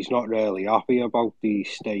 he's not really happy about the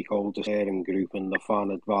stakeholder steering group and the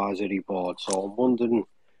fan advisory board. So I'm wondering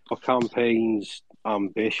what campaign's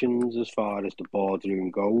ambitions as far as the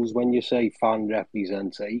boardroom goes. When you say fan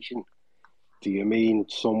representation, do you mean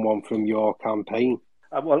someone from your campaign?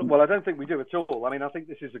 Well, I don't think we do at all. I mean, I think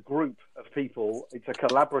this is a group of people. It's a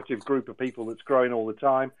collaborative group of people that's growing all the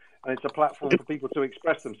time, and it's a platform for people to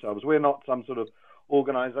express themselves. We're not some sort of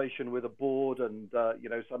organisation with a board and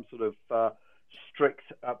some sort of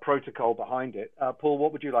strict protocol behind it. Paul,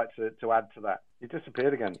 what would you like to add to that? You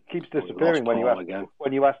disappeared again. Keeps disappearing when you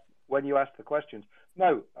ask the questions.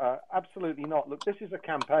 No, absolutely not. Look, this is a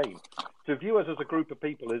campaign. To view us as a group of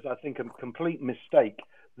people is, I think, a complete mistake.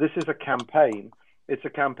 This is a campaign. It's a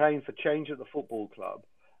campaign for change at the football club,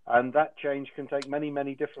 and that change can take many,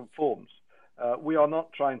 many different forms. We are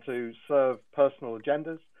not trying to serve personal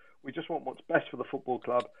agendas. We just want what's best for the football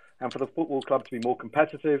club and for the football club to be more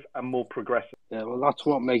competitive and more progressive. Yeah, well, that's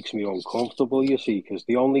what makes me uncomfortable, you see, because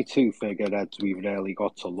the only two figureheads we've really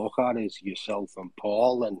got to look at is yourself and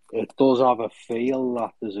Paul, and it does have a feel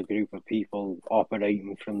that there's a group of people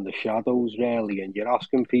operating from the shadows, really, and you're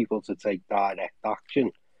asking people to take direct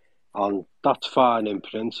action, and that's fine in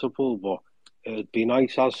principle, but it'd be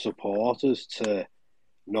nice as supporters to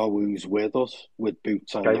know who's with us, with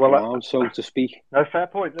boots on the ground, so to speak. No, fair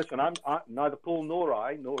point. Listen, neither Paul nor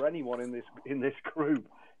I, nor anyone in this group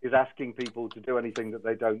is asking people to do anything that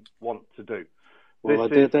they don't want to do. Well, I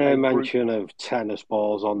did mention of tennis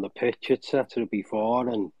balls on the pitch, etc. before,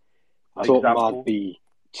 and something I'd be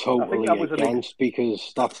totally against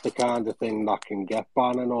because that's the kind of thing that can get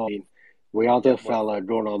banning. I mean, we had a fella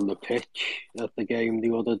run on the pitch at the game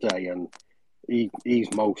the other day, and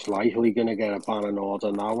he's most likely going to get a banning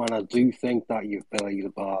order now, and I do think that you've played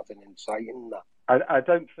a part in inciting that. I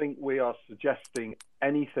don't think we are suggesting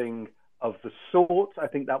anything of the sort. I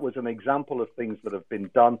think that was an example of things that have been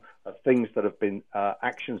done, of things that have been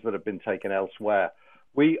actions that have been taken elsewhere.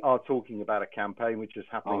 We are talking about a campaign which is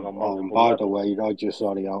happening on multiple levels. By the way, Roger,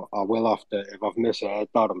 sorry, I will have to, if I've misheard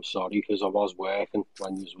that, I'm sorry, because I was working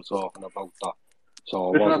when you were talking about that.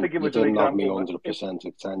 So I think it was you didn't have me 100%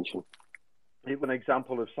 attention. It was an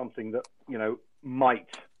example of something that, might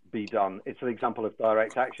be done. It's an example of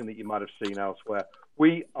direct action that you might have seen elsewhere.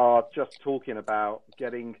 We are just talking about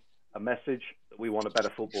getting a message that we want a better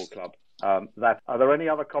football club. Are there any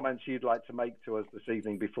other comments you'd like to make to us this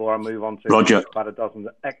evening before I move on to Roger? About a dozen.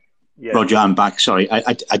 Yes. Roger, I'm back. Sorry,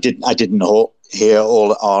 I didn't hear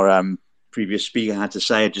all our previous speaker had to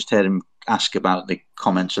say. I just heard him ask about the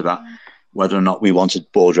comments about whether or not we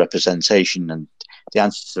wanted board representation, and the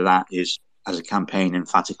answer to that is, as a campaign,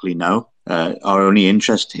 emphatically no. Our only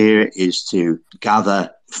interest here is to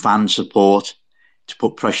gather fan support, to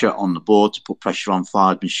put pressure on the board, to put pressure on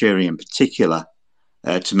Fahad Mashiri in particular,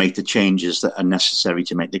 to make the changes that are necessary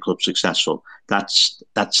to make the club successful. That's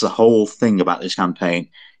the whole thing about this campaign.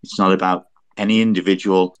 It's not about any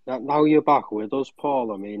individual. Now you're back with us,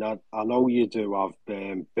 Paul. I mean, I know you do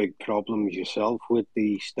have big problems yourself with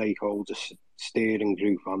the stakeholder steering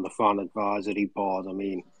group and the fan advisory board. I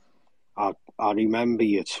mean, I remember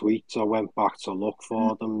your tweets. I went back to look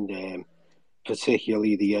for them,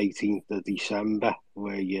 particularly the 18th of December,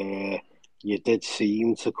 where you did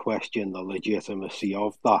seem to question the legitimacy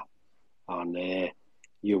of that. And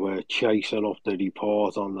you were chasing up the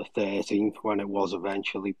report on the 13th when it was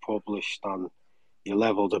eventually published, and you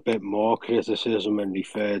levelled a bit more criticism and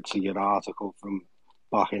referred to your article from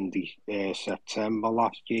back in September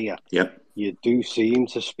last year. Yep. You do seem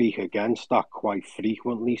to speak against that quite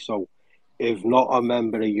frequently. So if not a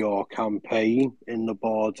member of your campaign in the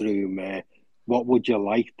boardroom, what would you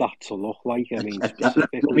like that to look like? I mean,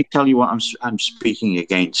 specifically. Let me tell you what I'm speaking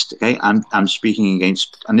against. Okay, I'm speaking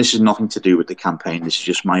against, and this is nothing to do with the campaign. This is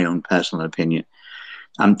just my own personal opinion.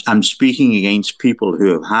 I'm speaking against people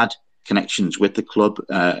who have had connections with the club,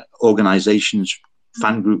 organisations,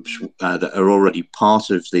 fan groups that are already part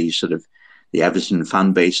of the Everton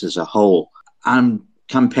fan base as a whole. I'm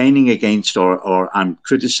campaigning against, or I'm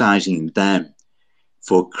criticising them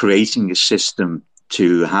for creating a system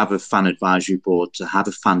to have a fan advisory board, to have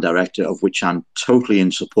a fan director, of which I'm totally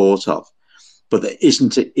in support of, but that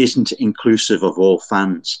isn't inclusive of all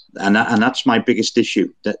fans, and that's my biggest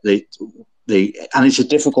issue. That and it's a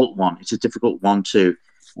difficult one. It's a difficult one to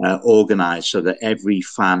organise so that every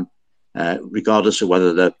fan, regardless of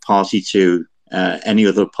whether they're party to any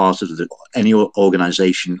other part of any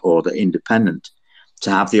organisation or the independent, to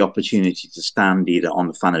have the opportunity to stand either on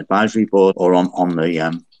the fan advisory board or on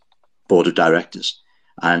the board of directors.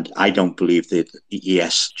 And I don't believe that the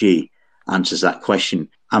ESG answers that question.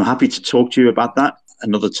 I'm happy to talk to you about that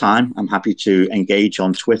another time. I'm happy to engage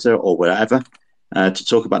on Twitter or wherever to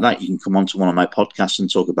talk about that. You can come onto one of my podcasts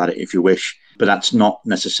and talk about it if you wish. But that's not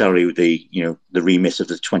necessarily the remit of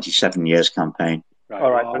the 27 years campaign. Right.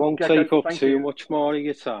 All right. Well, I won't take up too much more of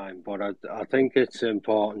your time, but I think it's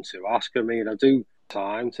important to ask. I mean, I do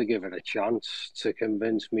time to give it a chance to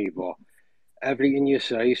convince me, but everything you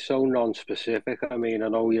say is so non-specific. I mean, I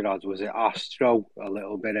know you had, was it Astro a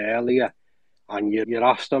little bit earlier, and you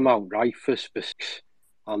asked him outright for specifics,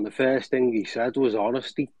 and the first thing he said was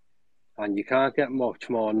honesty, and you can't get much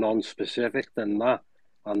more non-specific than that.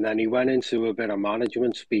 And then he went into a bit of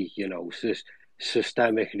management speak, you know,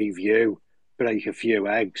 systemic review, break a few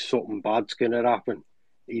eggs, something bad's going to happen.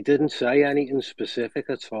 He didn't say anything specific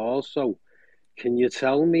at all, so can you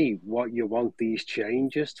tell me what you want these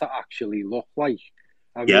changes to actually look like?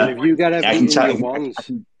 I mean, if you get everything you want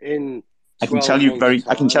in 12 months' time, I can tell you very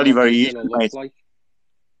what's it going to look like?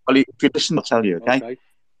 Well, if you listen, I'll tell you, okay?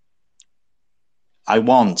 I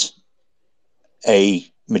want a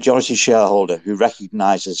majority shareholder who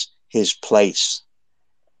recognises his place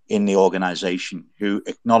in the organisation, who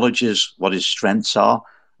acknowledges what his strengths are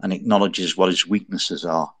and acknowledges what his weaknesses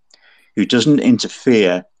are, who doesn't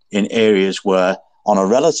interfere in areas where, on a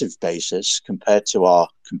relative basis, compared to our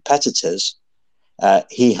competitors,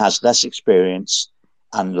 he has less experience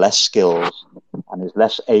and less skills and is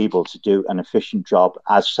less able to do an efficient job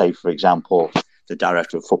as, say, for example, the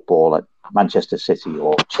director of football at Manchester City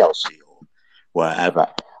or Chelsea or wherever.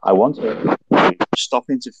 I want to stop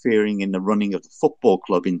interfering in the running of the football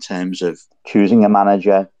club in terms of choosing a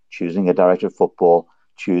manager, choosing a director of football,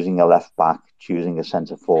 choosing a left back, choosing a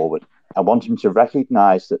centre forward. I want him to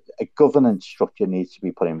recognise that a governance structure needs to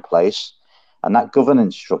be put in place, and that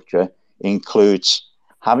governance structure includes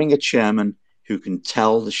having a chairman who can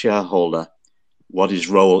tell the shareholder what his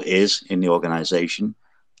role is in the organisation,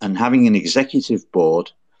 and having an executive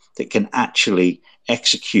board that can actually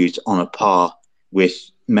execute on a par with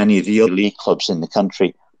many of the other league clubs in the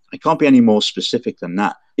country. I can't be any more specific than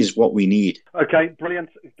that. Is what we need. Okay, brilliant.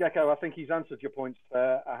 Gecko, I think he's answered your points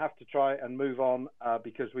there. I have to try and move on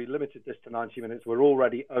because we limited this to 90 minutes. We're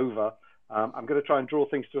already over. I'm going to try and draw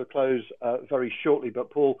things to a close very shortly. But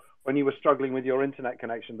Paul, when you were struggling with your internet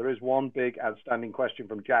connection, there is one big outstanding question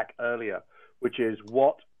from Jack earlier, which is,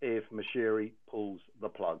 what if Moshiri pulls the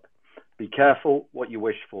plug? Be careful what you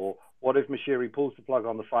wish for. What if Moshiri pulls the plug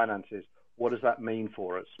on the finances? What does that mean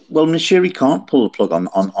for us? Well, Moshiri can't pull the plug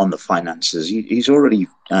on the finances. He's already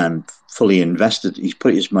fully invested. He's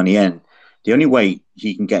put his money in. The only way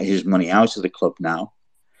he can get his money out of the club now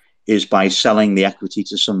is by selling the equity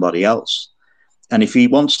to somebody else. And if he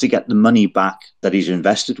wants to get the money back that he's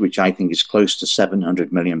invested, which I think is close to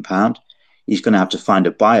 £700 million, he's going to have to find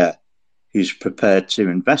a buyer who's prepared to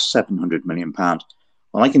invest £700 million.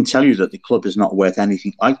 Well, I can tell you that the club is not worth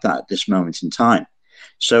anything like that at this moment in time.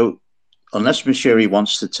 So unless Moshiri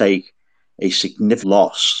wants to take a significant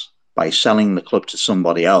loss by selling the club to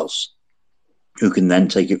somebody else who can then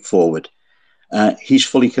take it forward, he's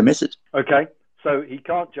fully committed. Okay, so he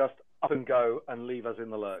can't just up and go and leave us in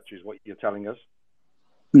the lurch, is what you're telling us?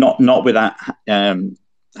 Not without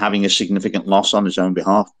having a significant loss on his own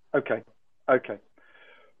behalf. Okay.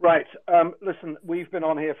 Right. Listen, we've been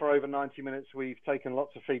on here for over 90 minutes. We've taken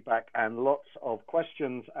lots of feedback and lots of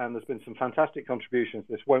questions, and there's been some fantastic contributions.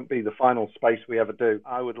 This won't be the final space we ever do.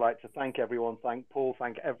 I would like to thank everyone, thank Paul,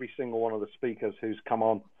 thank every single one of the speakers who's come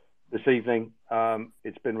on this evening.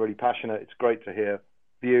 It's been really passionate. It's great to hear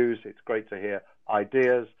views. It's great to hear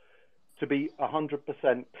ideas. To be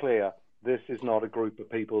 100% clear, this is not a group of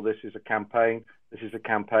people. This is a campaign. This is a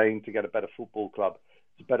campaign to get a better football club.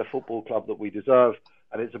 It's a better football club that we deserve.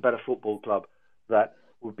 And it's a better football club that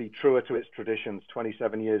would be truer to its traditions.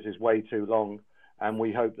 27 years is way too long. And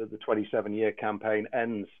we hope that the 27-year campaign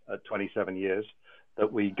ends at 27 years,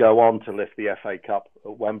 that we go on to lift the FA Cup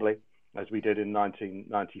at Wembley, as we did in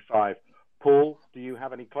 1995. Paul, do you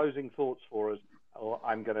have any closing thoughts for us? Or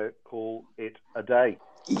I'm going to call it a day.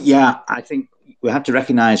 Yeah, I think we have to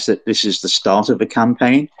recognise that this is the start of a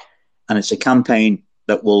campaign. And it's a campaign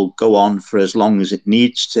that will go on for as long as it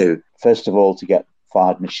needs to. First of all, to get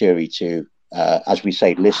Fahad Moshiri to, as we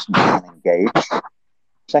say, listen and engage.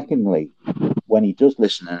 Secondly, when he does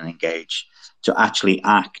listen and engage, to actually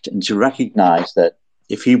act and to recognise that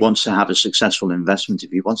if he wants to have a successful investment,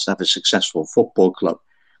 if he wants to have a successful football club,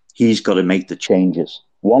 he's got to make the changes.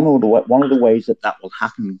 One of the ways that will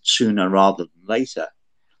happen sooner rather than later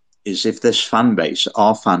is if this fan base,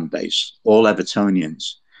 our fan base, all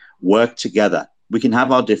Evertonians, work together. We can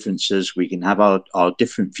have our differences, we can have our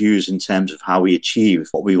different views in terms of how we achieve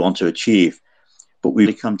what we want to achieve, but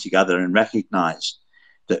we come together and recognise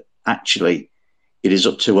that actually it is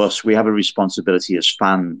up to us. We have a responsibility as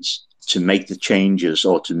fans to make the changes,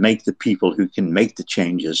 or to make the people who can make the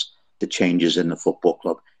changes in the football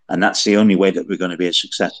club. And that's the only way that we're going to be a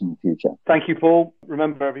success in the future. Thank you, Paul.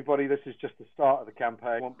 Remember, everybody, this is just the start of the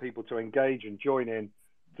campaign. I want people to engage and join in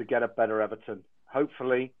to get a better Everton.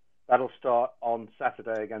 hopefully that'll start on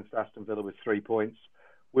Saturday against Aston Villa with 3 points.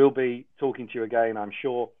 We'll be talking to you again, I'm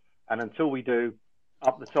sure. And until we do,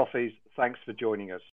 up the toffees. Thanks for joining us.